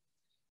you.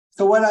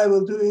 So what I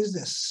will do is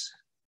this.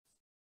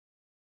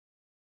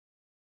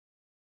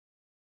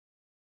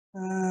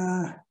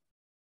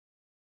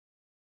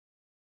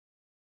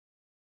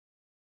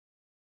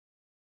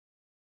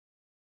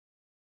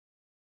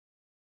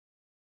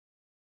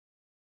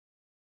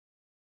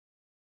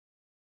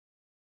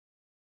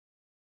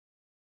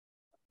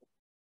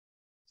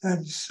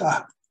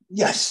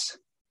 Yes,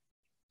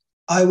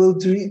 I will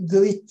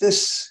delete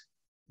this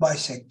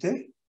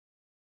bisector,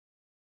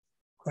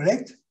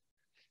 correct?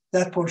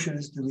 That portion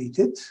is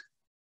deleted.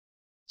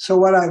 So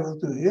what I will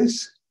do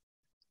is,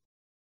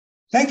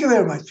 thank you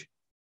very much.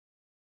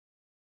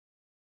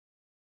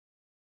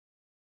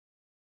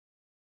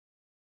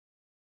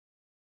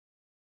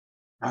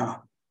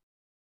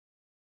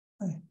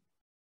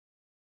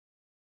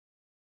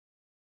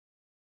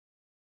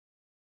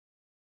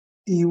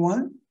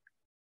 E1,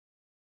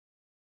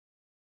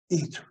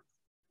 E2,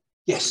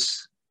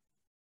 yes.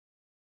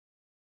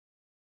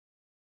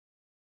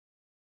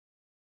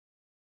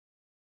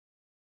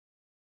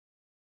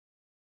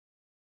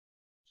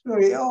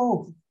 Sorry,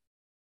 oh.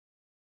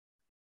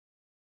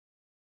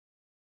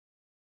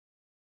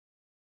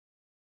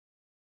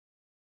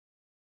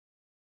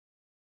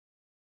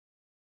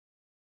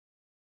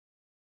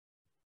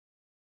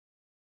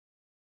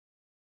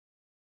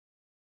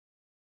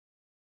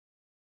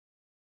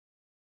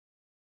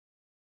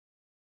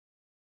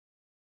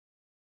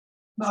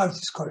 Now it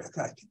is correct,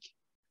 I think.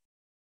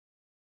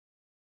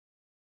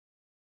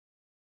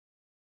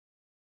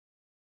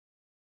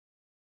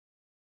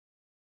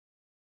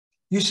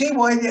 You see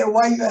why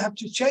you have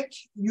to check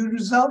your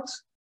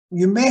results?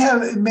 You may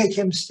make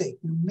a mistake.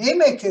 You may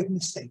make a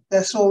mistake.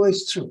 That's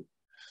always true.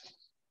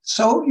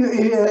 So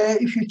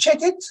if you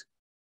check it,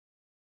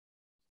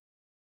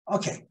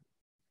 okay.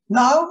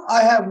 Now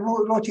I have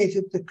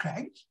rotated the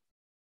crank.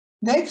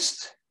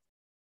 Next,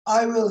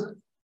 I will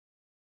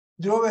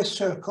draw a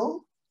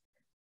circle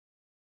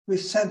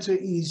with center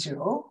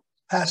E0,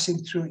 passing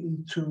through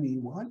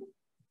E2, E1,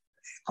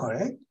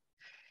 correct?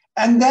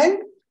 And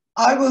then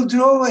I will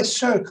draw a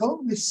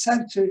circle with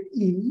center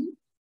E.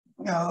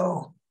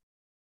 Oh,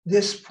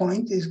 this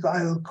point is,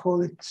 I will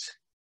call it,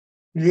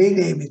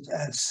 rename it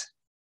as,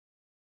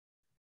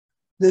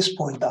 this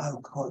point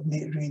I'll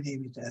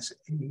rename it as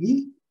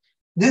E.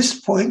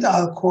 This point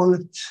I'll call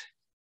it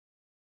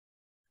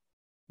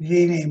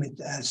rename it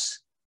as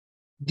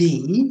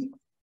D,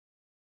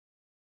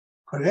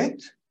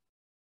 correct?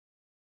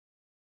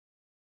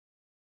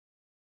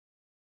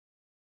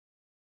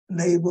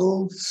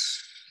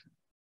 Labels,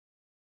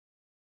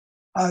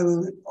 I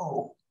will,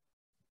 oh.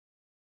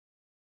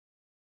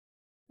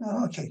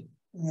 Okay.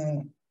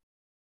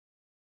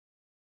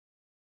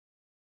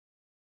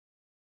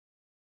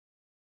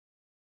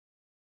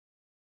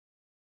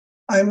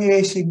 I'm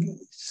erasing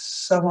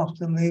some of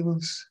the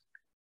labels.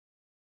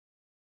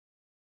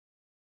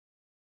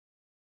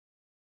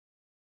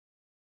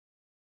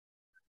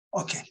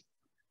 Okay.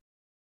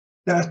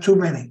 There are too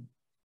many.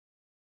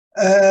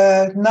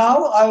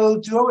 Now I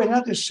will draw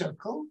another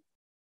circle.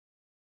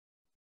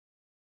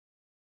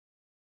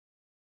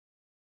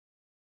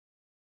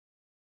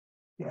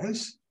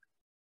 Yes.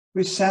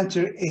 With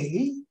center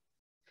A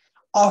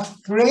of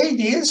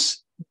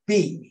radius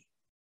B.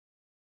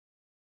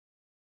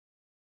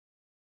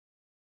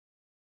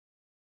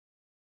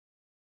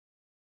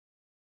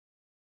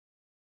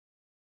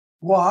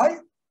 Why?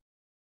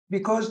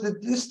 Because the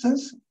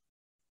distance,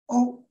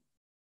 oh,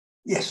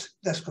 yes,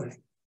 that's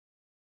correct.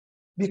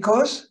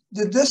 Because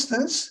the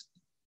distance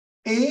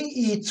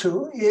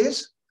AE2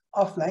 is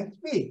of length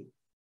B.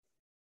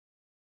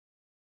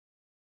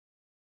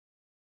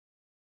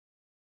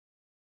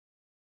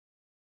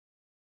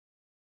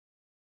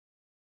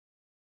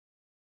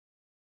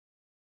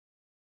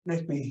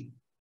 Let me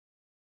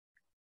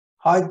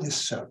hide this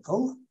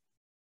circle.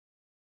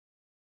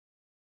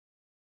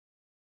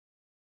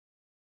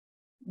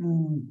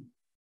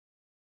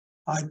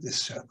 Hide this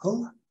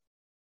circle.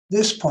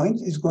 This point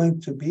is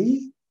going to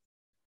be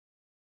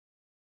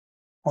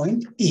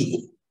point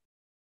E.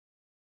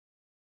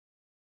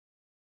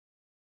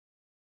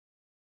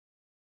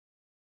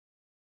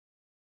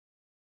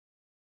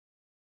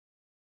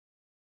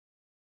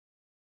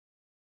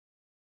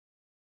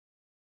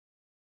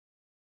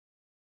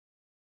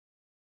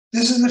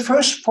 This is the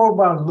first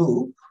 4-bar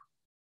loop.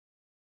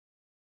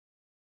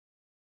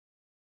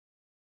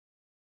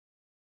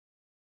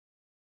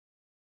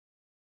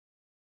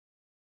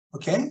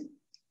 Okay.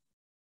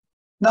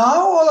 Now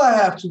all I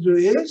have to do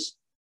is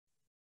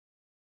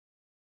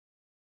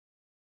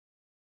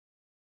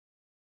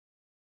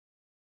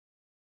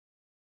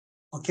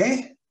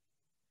okay,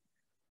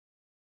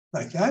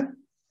 like that.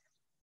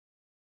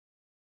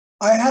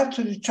 I have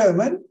to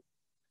determine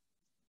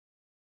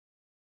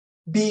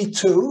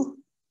B2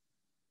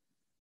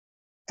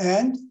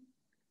 and,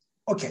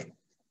 okay.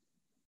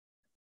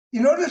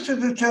 In order to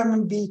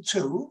determine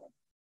B2,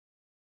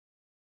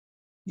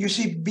 you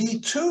see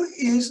B2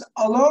 is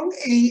along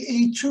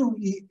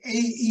A2,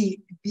 AE,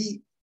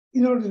 B,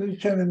 in order to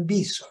determine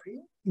B, sorry,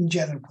 in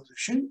general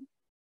position.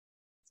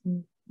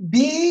 B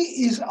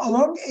is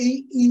along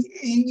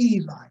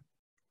AE line.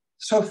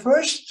 So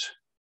first,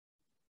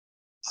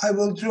 I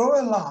will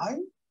draw a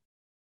line,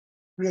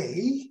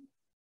 ray,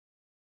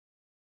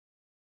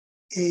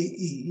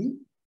 AE,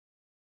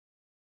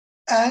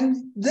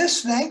 and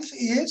this length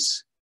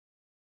is,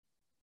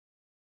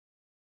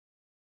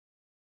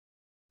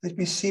 let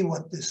me see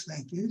what this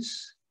length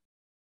is.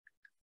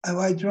 Have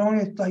I drawn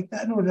it like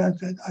that or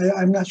that?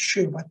 I'm not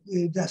sure, but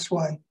that's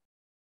why.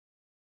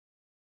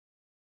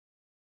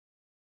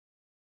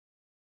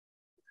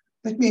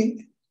 Let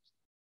me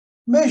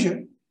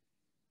measure.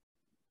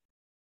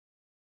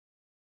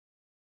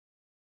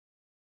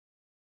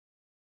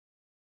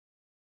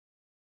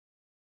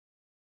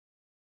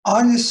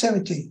 On is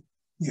 70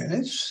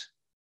 units,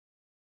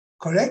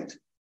 correct?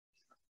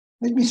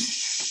 Let me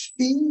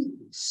see,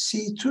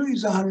 C2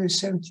 is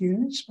 170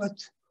 units, but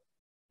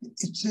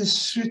it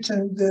is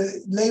written,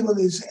 the label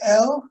is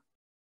L.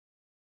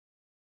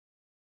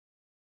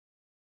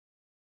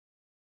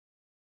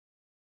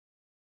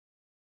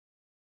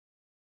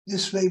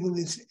 This label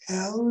is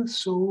L,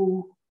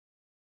 so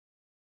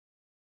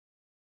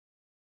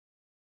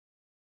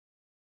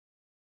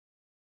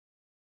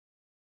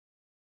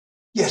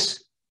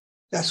yes,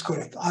 that's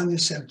correct,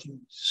 170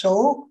 units.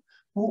 So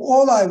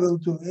all I will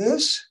do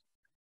is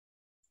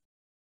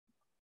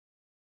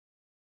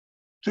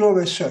draw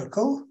a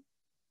circle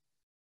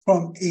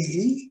from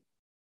A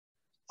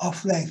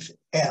of length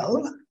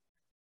L.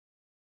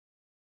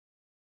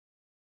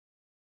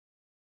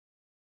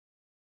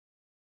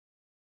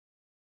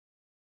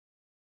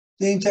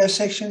 The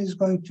intersection is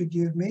going to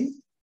give me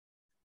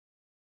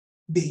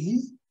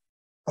B,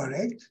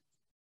 correct?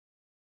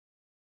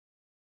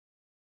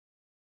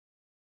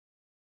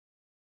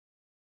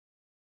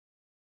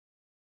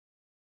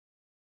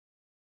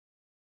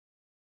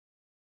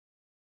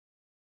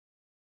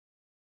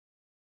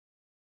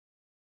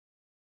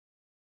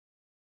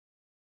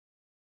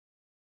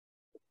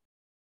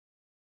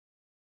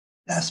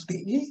 That's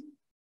B.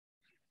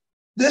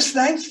 This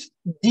length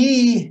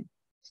DC2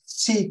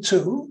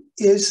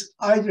 is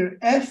either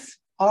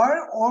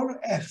FR or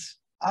F,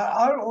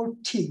 R or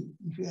T,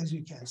 as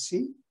you can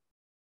see.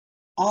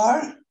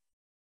 R,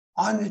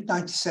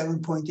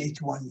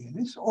 197.81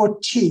 units, or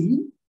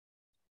T,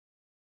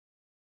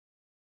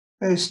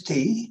 where's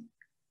T?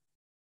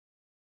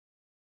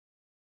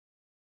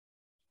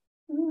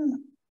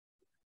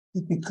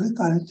 Let me click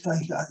on it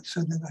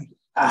so that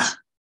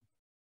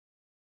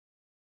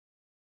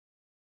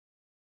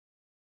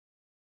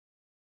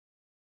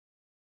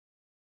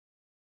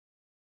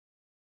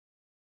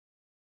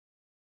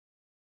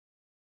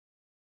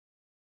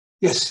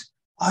yes,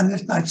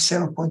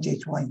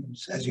 197.81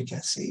 units, as you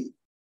can see.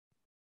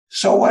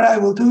 So what I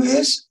will do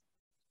is,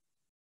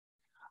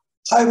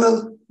 I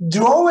will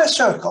draw a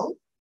circle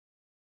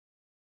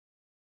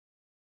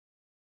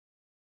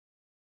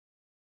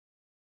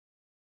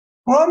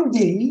from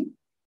D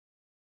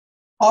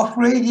of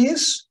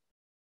radius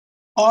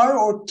R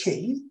or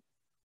T,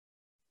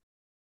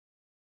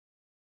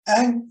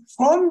 and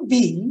from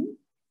B,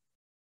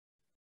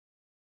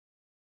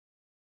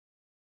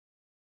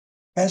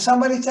 can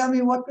somebody tell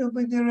me what will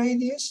be the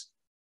radius?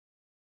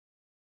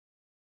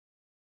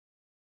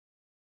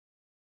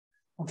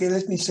 Okay,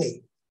 let me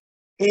say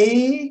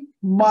A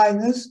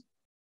minus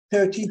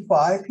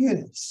 35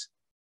 units.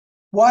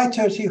 Why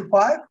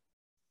 35?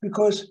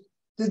 Because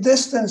the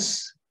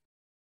distance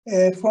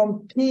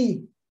from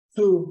P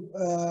to,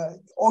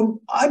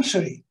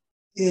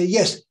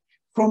 yes,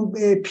 from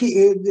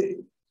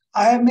P,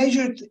 I have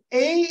measured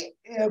A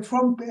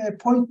from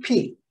point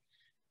P.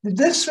 The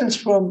distance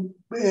from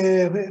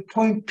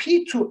point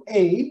P to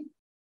A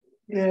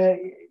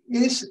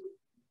is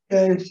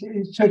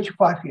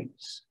 35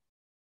 units.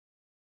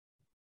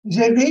 Is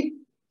that right?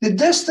 The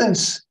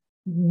distance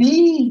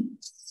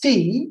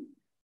BC,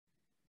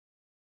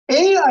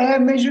 A I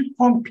have measured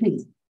from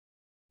P.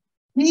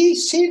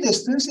 PC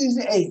distance is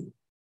A,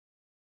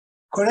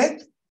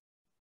 correct?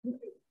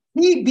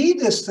 PB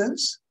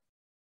distance,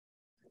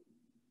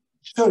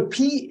 so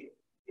P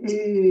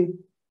B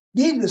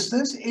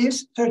distance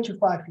is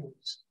 35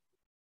 units.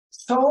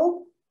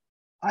 So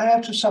I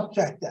have to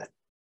subtract that.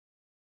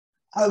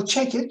 I'll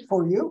check it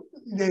for you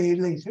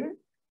later.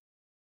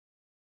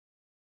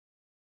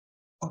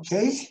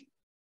 Okay.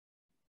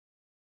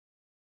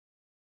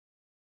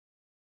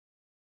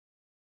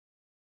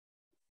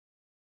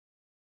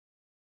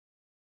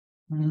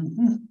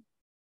 Mm-hmm.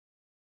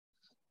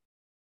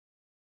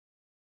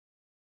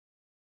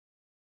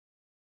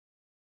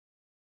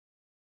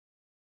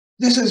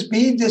 This is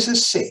B, this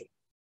is C.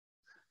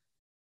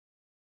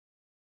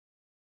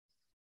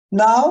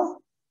 Now,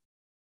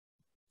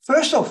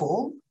 first of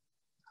all,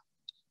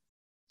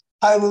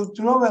 I will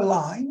draw a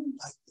line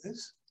like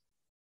this.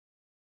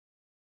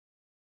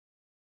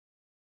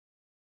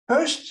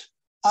 First,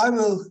 I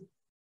will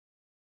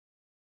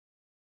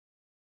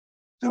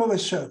draw a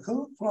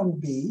circle from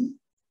B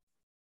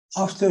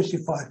of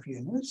 35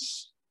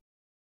 units.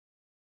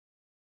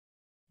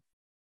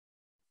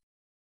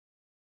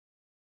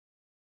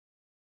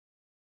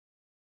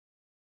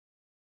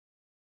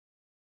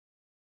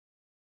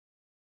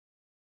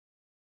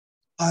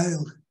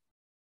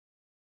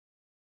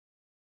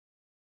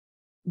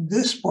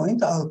 This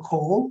point I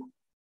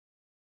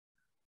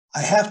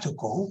have to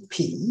call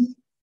P.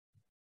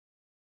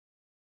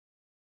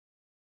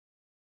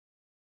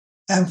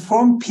 And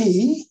from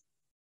P,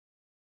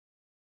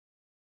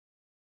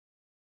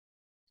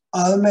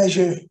 I'll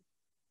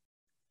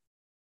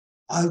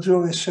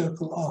draw a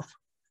circle of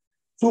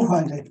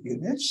 200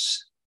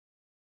 units.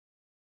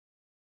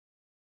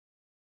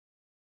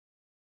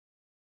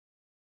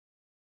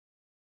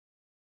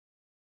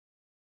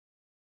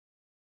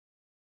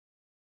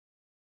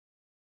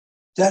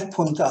 That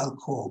point I'll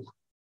call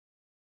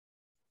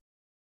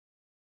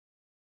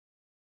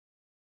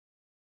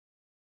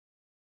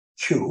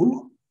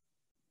Q.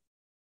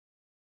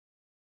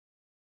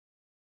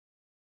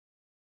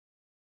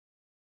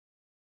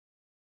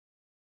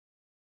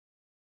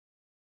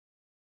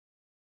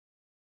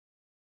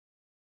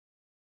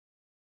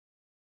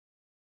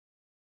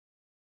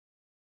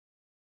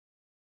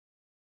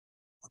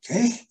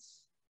 Okay,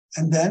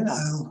 and then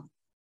I'll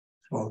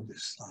draw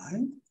this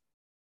line.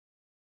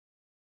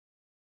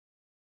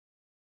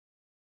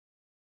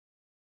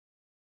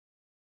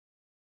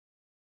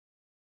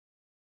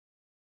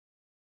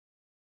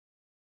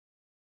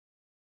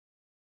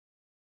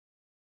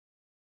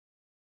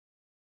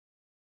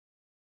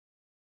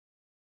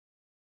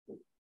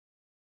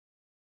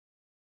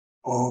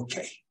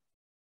 Okay.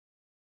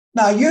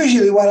 Now,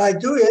 usually what I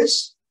do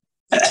is,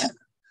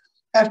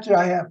 after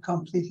I have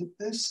completed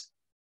this,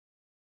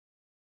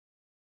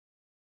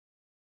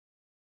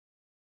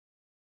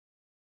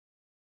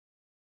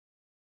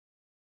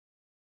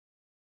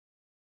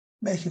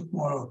 make it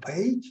more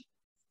opaque.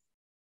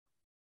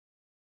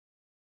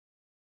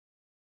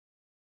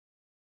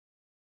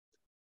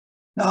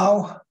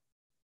 Now,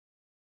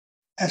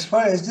 as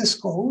far as this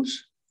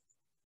goes,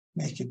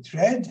 make it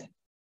red.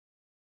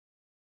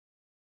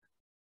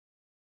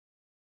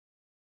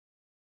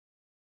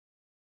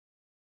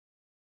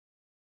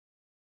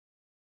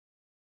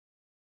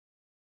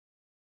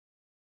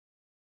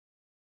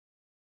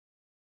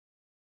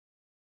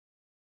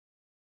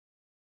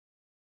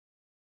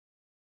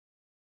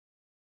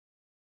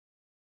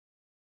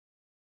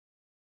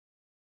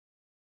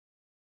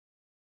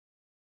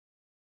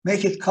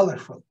 Make it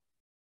colorful.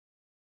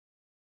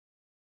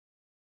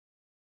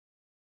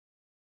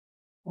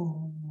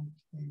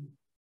 Okay.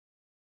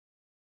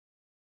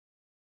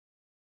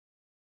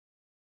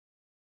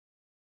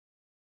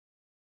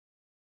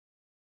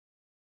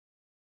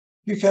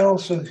 You can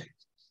also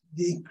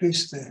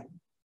increase the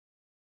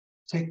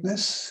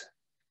thickness.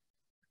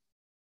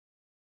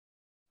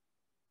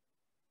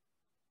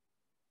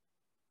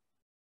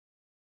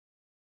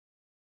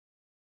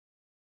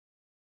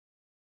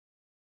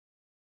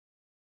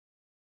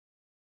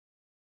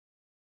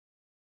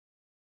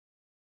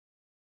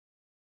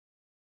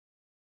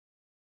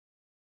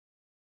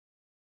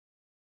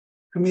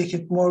 To make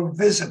it more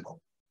visible.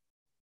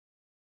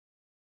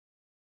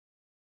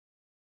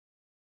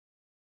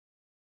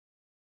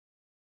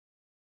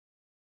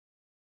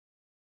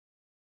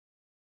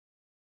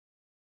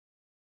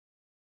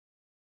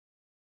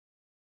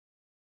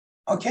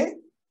 Okay,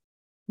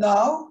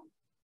 now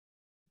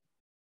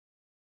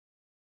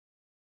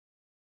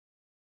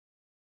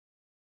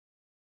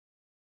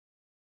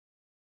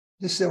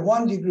this is a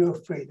 1 degree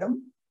of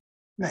freedom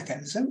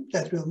mechanism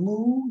that will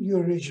move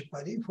your rigid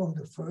body from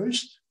the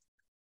first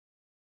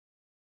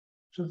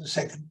to the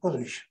second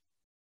position.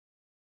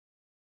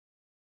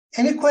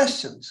 Any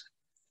questions?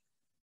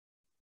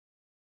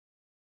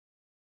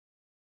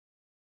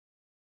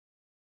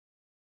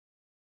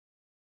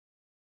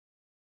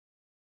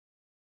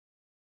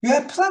 You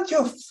have plenty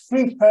of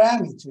free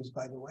parameters,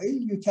 by the way.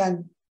 You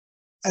can,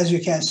 as you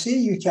can see,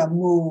 you can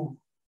move,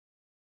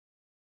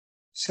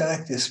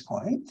 select this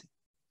point.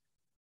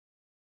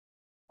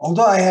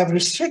 Although I have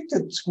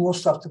restricted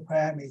most of the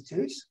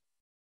parameters,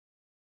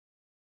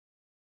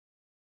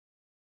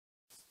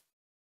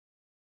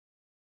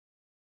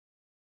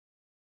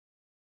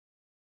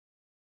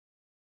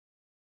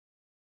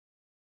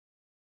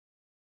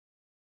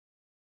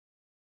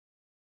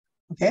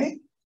 okay?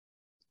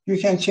 You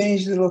can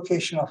change the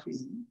location of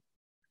E.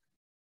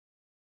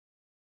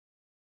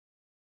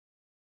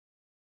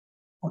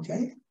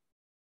 Okay?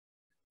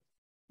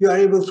 You are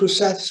able to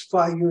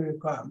satisfy your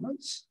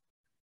requirements.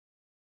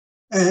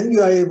 And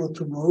you are able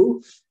to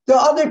move. The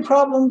other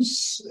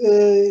problems,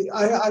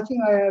 I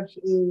think I have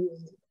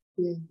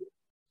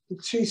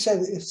 3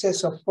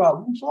 sets of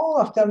problems. All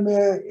of them,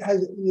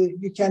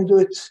 you can do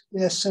it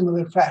in a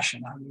similar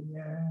fashion. I mean,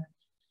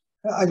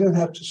 I don't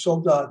have to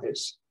solve the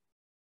others.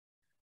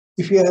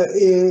 If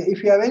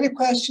you have any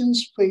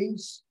questions,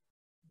 please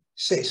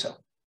say so.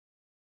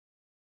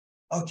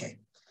 Okay.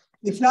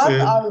 If not,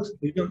 I will.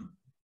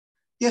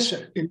 Yes,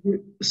 sir.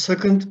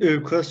 Second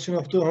question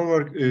of the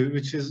homework,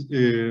 which is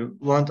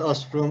want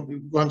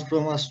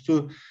from us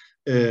to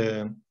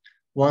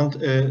want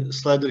a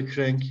slider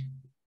crank,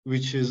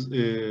 which is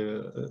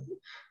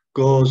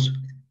goes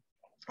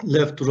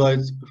left to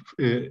right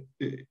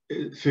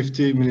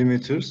 50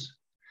 millimeters.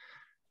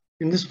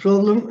 In this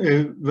problem,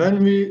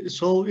 when we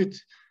solve it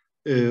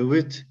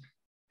with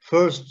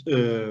first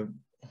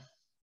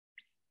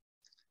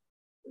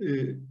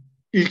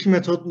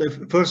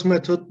first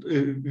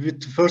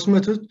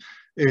method,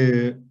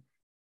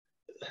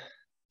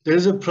 there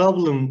is a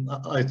problem,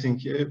 I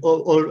think,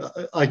 or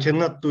I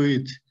cannot do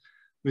it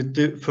with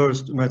the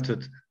first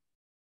method.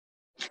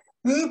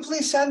 Will you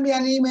please send me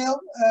an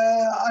email?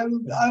 I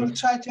will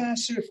try to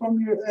answer from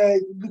you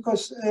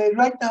because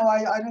right now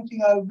I don't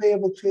think I will be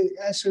able to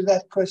answer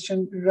that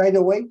question right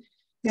away.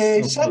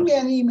 Send me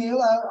an email.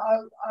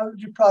 I'll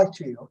reply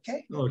to you.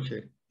 Okay.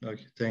 Okay.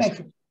 Okay. Thank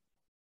you.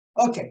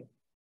 Okay.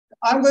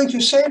 I'm going to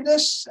save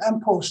this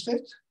and post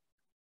it.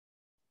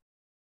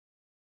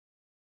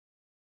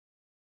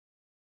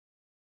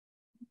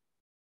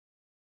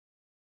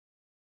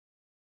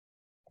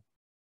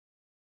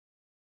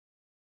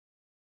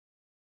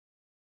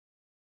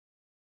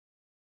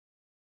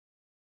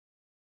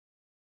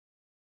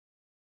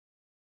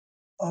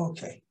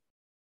 Okay.